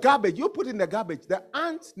thought it was garbage. You put it in the garbage. The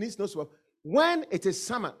ant needs no support. When it is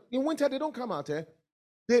summer, in winter, they don't come out.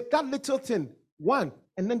 That little thing, one,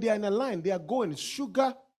 and then they are in a line. They are going.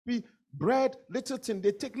 Sugar, bread, little thing.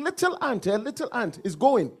 They take little ant is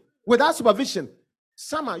going without supervision.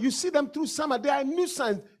 Summer, you see them through summer. They are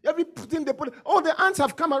nuisance. Everything they put, oh, the ants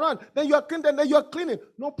have come around. Then you are cleaning. Then you are cleaning.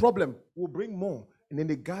 No problem. We'll bring more. And then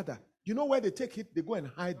they gather. You know where they take it? They go and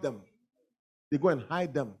hide them. They go and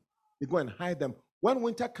hide them. They go and hide them. When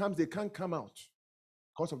winter comes, they can't come out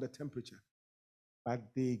because of the temperature. But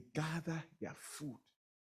they gather their food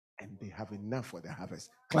and they have enough for the harvest.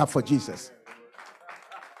 Clap for Jesus.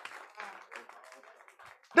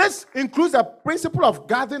 This includes the principle of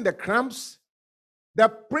gathering the crumbs, the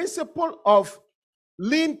principle of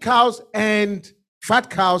lean cows and fat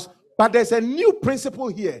cows, but there's a new principle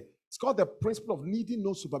here. It's called the principle of needing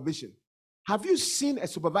no supervision. Have you seen a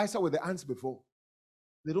supervisor with the ants before?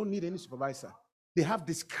 They don't need any supervisor. They have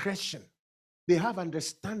discretion. They have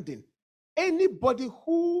understanding. Anybody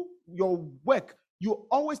who your work, you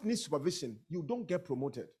always need supervision. You don't get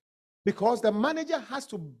promoted. Because the manager has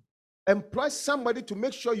to employ somebody to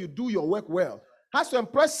make sure you do your work well. Has to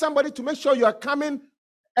employ somebody to make sure you are coming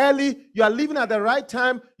early, you are leaving at the right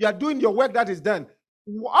time, you are doing your work that is done.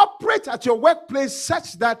 Operate at your workplace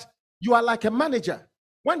such that you are like a manager.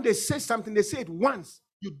 When they say something, they say it once.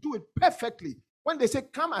 You do it perfectly. When they say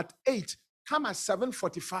come at 8, come at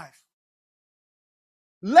 7:45.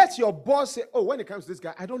 Let your boss say, oh, when it comes to this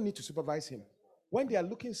guy, I don't need to supervise him. When they are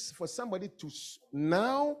looking for somebody to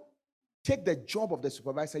now take the job of the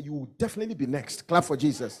supervisor, you will definitely be next. Clap for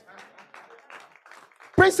Jesus.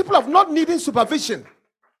 Principle of not needing supervision.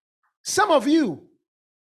 Some of you,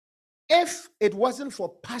 if it wasn't for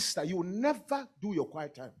pastor, you will never do your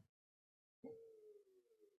quiet time.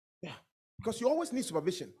 Yeah, because you always need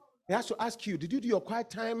supervision. They have to ask you, did you do your quiet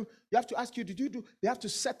time? You have to ask you, did you do? They have to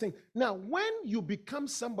set things. Now, when you become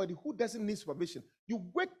somebody who doesn't need supervision, you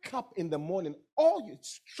wake up in the morning,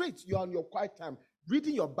 you're on your quiet time,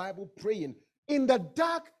 reading your Bible, praying. In the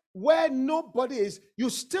dark, where nobody is, you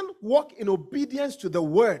still walk in obedience to the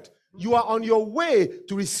word. You are on your way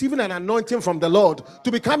to receiving an anointing from the Lord,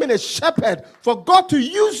 to becoming a shepherd, for God to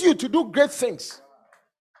use you to do great things.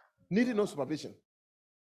 Needing no supervision.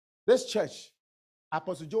 This church,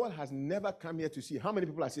 Apostle Joel has never come here to see. How many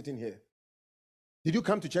people are sitting here? Did you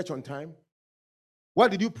come to church on time?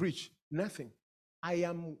 What did you preach? Nothing. I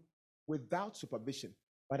am without supervision,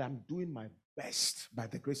 but I'm doing my best by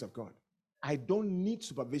the grace of God. I don't need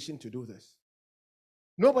supervision to do this.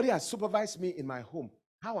 Nobody has supervised me in my home.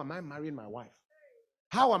 How am I marrying my wife?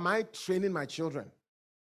 How am I training my children?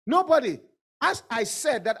 Nobody. As I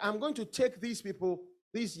said that I'm going to take these people,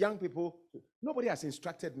 these young people, nobody has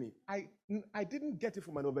instructed me. I didn't get it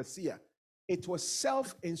from an overseer. It was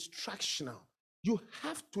self-instructional. You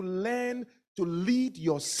have to learn to lead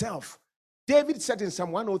yourself. David said in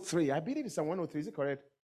Psalm 103, I believe it's Psalm 103, is it correct?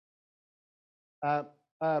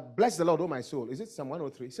 Bless the Lord, O my soul. Is it Psalm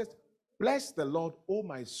 103? It says, bless the Lord, O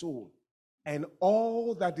my soul, and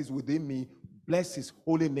all that is within me, bless his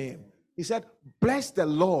holy name. He said, bless the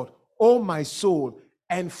Lord, O my soul,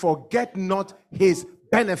 and forget not his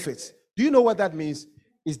benefits. Do you know what that means?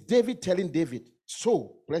 Is David telling David,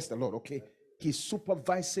 so, bless the Lord, okay? He's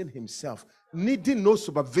supervising himself, needing no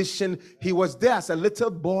supervision. He was there as a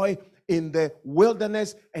little boy in the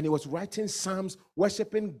wilderness, and he was writing psalms,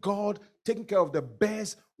 worshiping God, taking care of the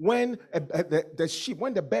bears. When the sheep,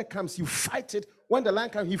 when the bear comes, you fight it. When the lion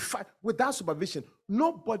comes, he fight without supervision.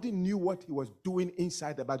 Nobody knew what he was doing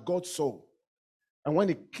inside there, but God saw. And when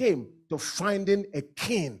it came to finding a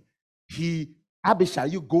king, Abishai,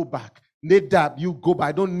 you go back. Nadab, you go back.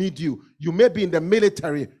 I don't need you. You may be in the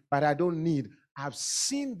military, but I don't need. I've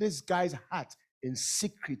seen this guy's heart in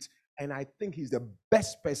secret, and I think he's the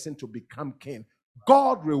best person to become king.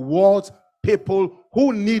 God rewards people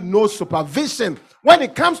who need no supervision when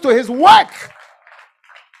it comes to his work.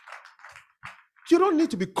 You don't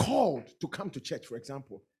need to be called to come to church, for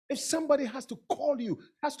example. If somebody has to call you,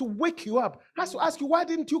 has to wake you up, has to ask you, why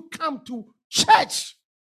didn't you come to church?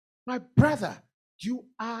 My brother, you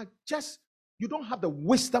don't have the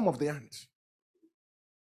wisdom of the ant.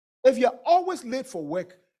 If you're always late for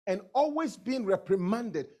work and always being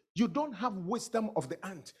reprimanded, you don't have wisdom of the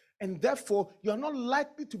ant. And therefore, you're not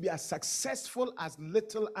likely to be as successful as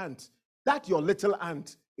little ant. That your little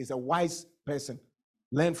ant is a wise person.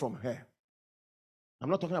 Learn from her. I'm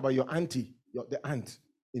not talking about your auntie, the aunt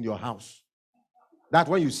in your house. That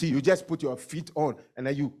when you see, you just put your feet on and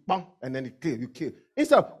then you bang, and then you kill.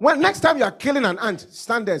 Instead, next time you are killing an ant,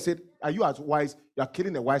 stand there and say, are you as wise? You are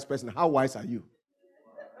killing a wise person. How wise are you?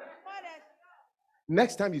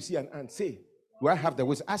 Next time you see an ant, say, do I have the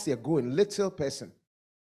wisdom? As you're going, little person,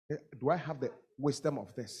 do I have the wisdom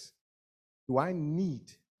of this? Do I need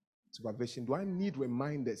supervision? Do I need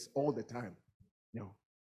reminders all the time? No.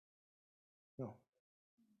 No.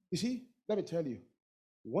 You see, let me tell you,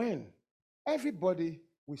 when everybody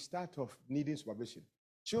will start off needing supervision,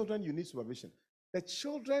 children, you need supervision. The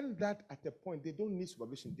children that at a point, they don't need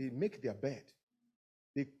supervision, they make their bed,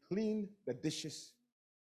 they clean the dishes,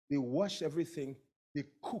 they wash everything, they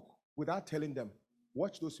cook without telling them,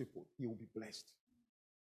 watch those people, you will be blessed.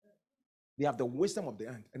 They have the wisdom of the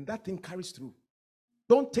ant, and that thing carries through.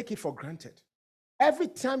 Don't take it for granted. Every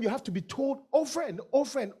time you have to be told over and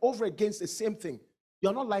over and over against the same thing,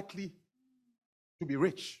 you're not likely to be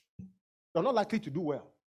rich. You're not likely to do well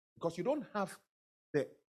because you don't have the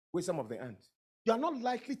wisdom of the ant. You're not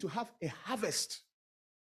likely to have a harvest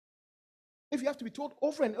if you have to be told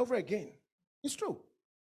over and over again. It's true.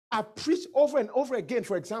 I preach over and over again,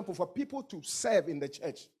 for example, for people to serve in the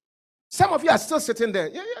church. Some of you are still sitting there.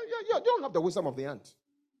 You don't have the wisdom of the ant.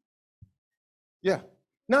 Yeah.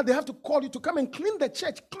 Now they have to call you to come and clean the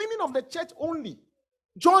church. Cleaning of the church only.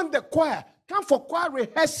 Join the choir. Come for choir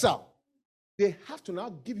rehearsal. They have to now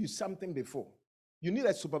give you something before. You need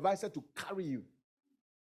a supervisor to carry you.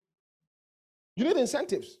 You need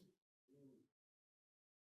incentives.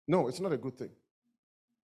 No, it's not a good thing.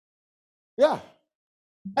 Yeah.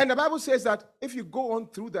 And the Bible says that if you go on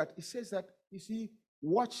through that, it says that, you see,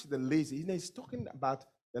 watch the lazy. He's talking about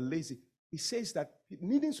the lazy. He says that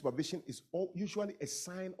needing supervision is usually a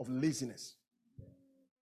sign of laziness.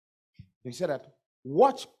 He said that,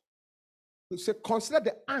 watch, he said, consider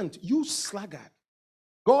the ant, you sluggard.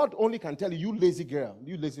 God only can tell you, you lazy girl,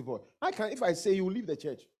 you lazy boy. If I say you leave the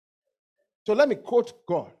church. So let me quote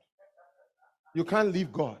God. You can't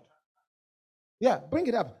leave God. Yeah, bring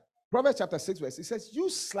it up. Proverbs chapter 6 verse, it says, you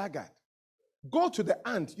sluggard, go to the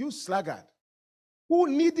ant, you sluggard, who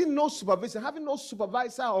needing no supervision, having no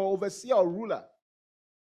supervisor or overseer or ruler.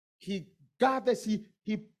 He gathers,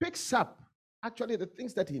 he picks up actually the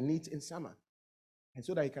things that he needs in summer, and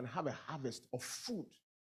so that he can have a harvest of food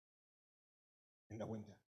in the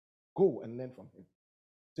winter. Go and learn from him.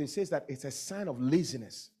 So he says that it's a sign of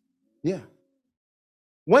laziness. Yeah.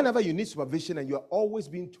 Whenever you need supervision and you're always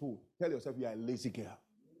being told, tell yourself you are a lazy girl.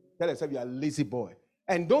 Tell yourself you are a lazy boy.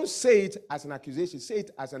 And don't say it as an accusation. Say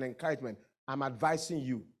it as an encouragement. I'm advising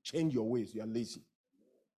you, change your ways. You are lazy.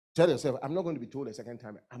 Tell yourself, I'm not going to be told a second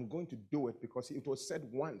time. I'm going to do it because it was said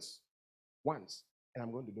once, and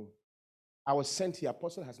I'm going to do it. I was sent here.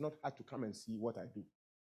 Apostle has not had to come and see what I do.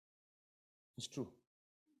 It's true.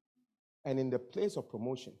 And in the place of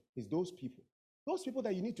promotion is those people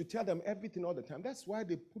that you need to tell them everything all the time. That's why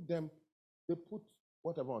they put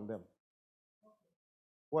whatever on them.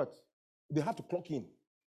 What? They have to clock in.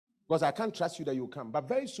 Because I can't trust you that you'll come. But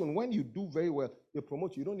very soon, when you do very well, they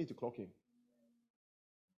promote you. You don't need to clock in.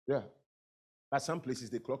 Yeah. But some places,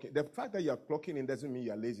 they clock in. The fact that you're clocking in doesn't mean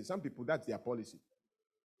you're lazy. Some people, that's their policy.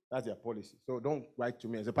 That's their policy. So don't write to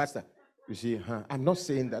me as a pastor. You see, I'm not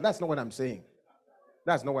saying that. That's not what I'm saying.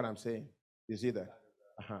 That's not what I'm saying. You see that?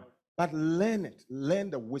 But learn it. Learn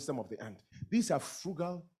the wisdom of the ant. These are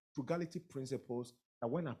frugality principles that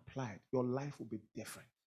when applied, your life will be different.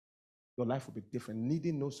 Your life will be different,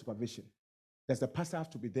 needing no supervision. Does the pastor have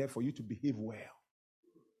to be there for you to behave well?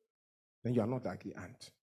 Then you are not like the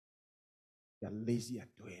ant. You are lazy at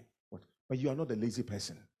doing what? But you are not a lazy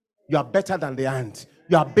person. You are better than the ant.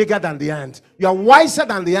 You are bigger than the ant. You are wiser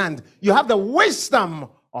than the ant. You have the wisdom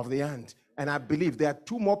of the ant. And I believe there are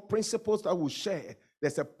two more principles that I will share.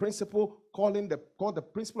 There's a principle called the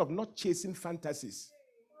principle of not chasing fantasies.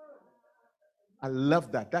 I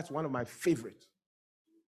love that. That's one of my favorites.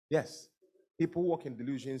 Yes. People walk in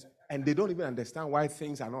delusions and they don't even understand why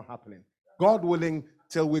things are not happening. God willing,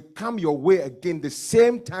 till we come your way again the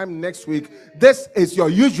same time next week, this is your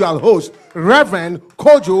usual host, Reverend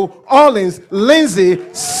Kojo Orleans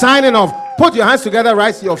Lindsay, signing off. Put your hands together,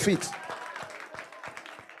 rise to your feet.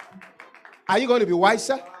 Are you going to be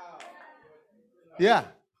wiser? Yeah.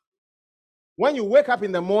 When you wake up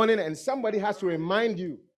in the morning and somebody has to remind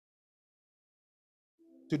you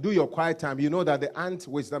to do your quiet time, you know that the ant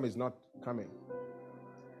wisdom is not coming.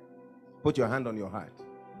 Put your hand on your heart.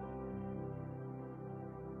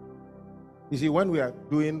 You see, when we are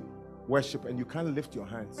doing worship and you can't lift your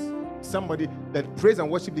hands, the praise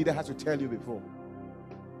and worship leader has to tell you before.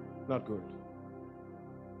 Not good.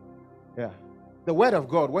 Yeah. The word of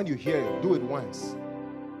God, when you hear it, do it once.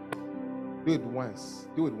 Do it once.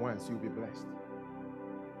 Do it once. You'll be blessed.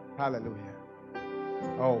 Hallelujah.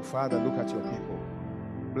 Oh, Father, look at your people.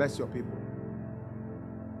 Bless your people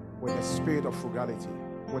with the spirit of frugality,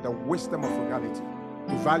 with the wisdom of frugality,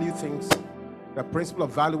 to value things, the principle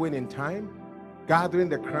of valuing in time, gathering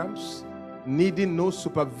the crumbs, needing no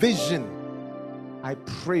supervision. I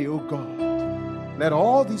pray, oh God, let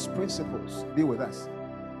all these principles be with us.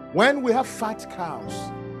 When we have fat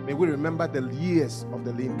cows, may we remember the years of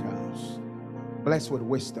the lean cows. Blessed with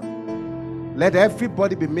wisdom. Let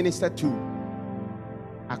everybody be ministered to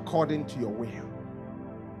according to your will.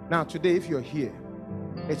 Now, today, if you're here,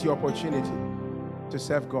 it's your opportunity to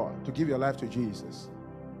serve God, to give your life to Jesus.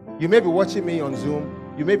 You may be watching me on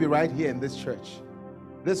Zoom. You may be right here in this church.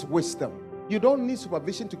 This wisdom. You don't need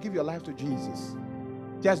supervision to give your life to Jesus.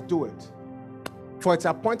 Just do it. For it's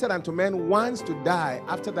appointed unto men once to die,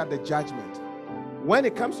 after that the judgment. When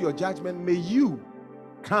it comes to your judgment, may you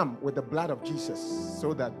come with the blood of Jesus,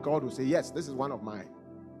 so that God will say, yes, this is one of mine.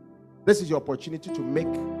 This is your opportunity to make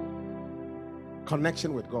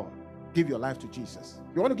connection with God. Give your life to Jesus.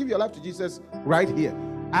 You want to give your life to Jesus right here.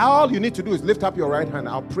 All you need to do is lift up your right hand.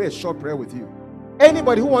 I'll pray a short prayer with you.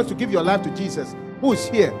 Anybody who wants to give your life to Jesus, who is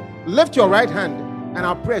here, lift your right hand and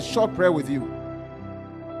I'll pray a short prayer with you.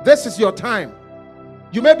 This is your time.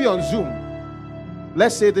 You may be on Zoom.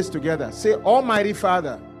 Let's say this together. Say, Almighty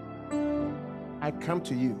Father, I come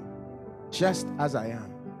to you just as I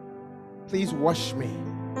am. Please wash me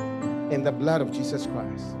in the blood of Jesus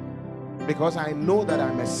Christ, because I know that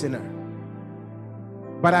I'm a sinner.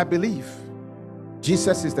 But I believe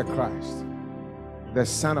Jesus is the Christ, the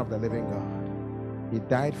Son of the living God. He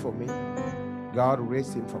died for me. God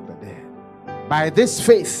raised him from the dead. By this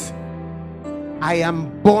faith, I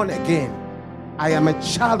am born again. I am a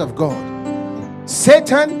child of God.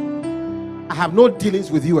 Satan, I have no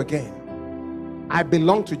dealings with you again. I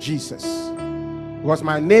belong to Jesus, because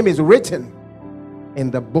my name is written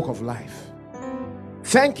in the book of life.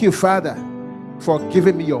 Thank you, Father, for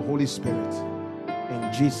giving me your Holy Spirit.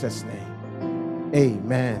 In Jesus' name,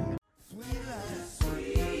 amen.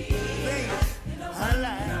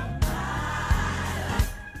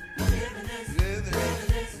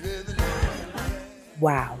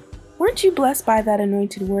 Wow. Weren't you blessed by that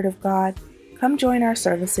anointed word of God? Come join our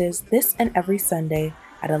services this and every Sunday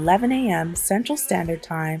at 11 a.m. Central Standard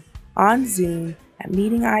Time on Zoom at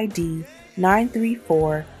meeting ID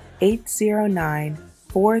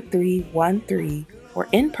 934-809-4313 or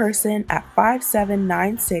in person at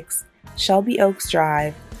 5796 Shelby Oaks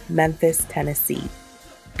Drive, Memphis, Tennessee.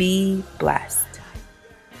 Be blessed.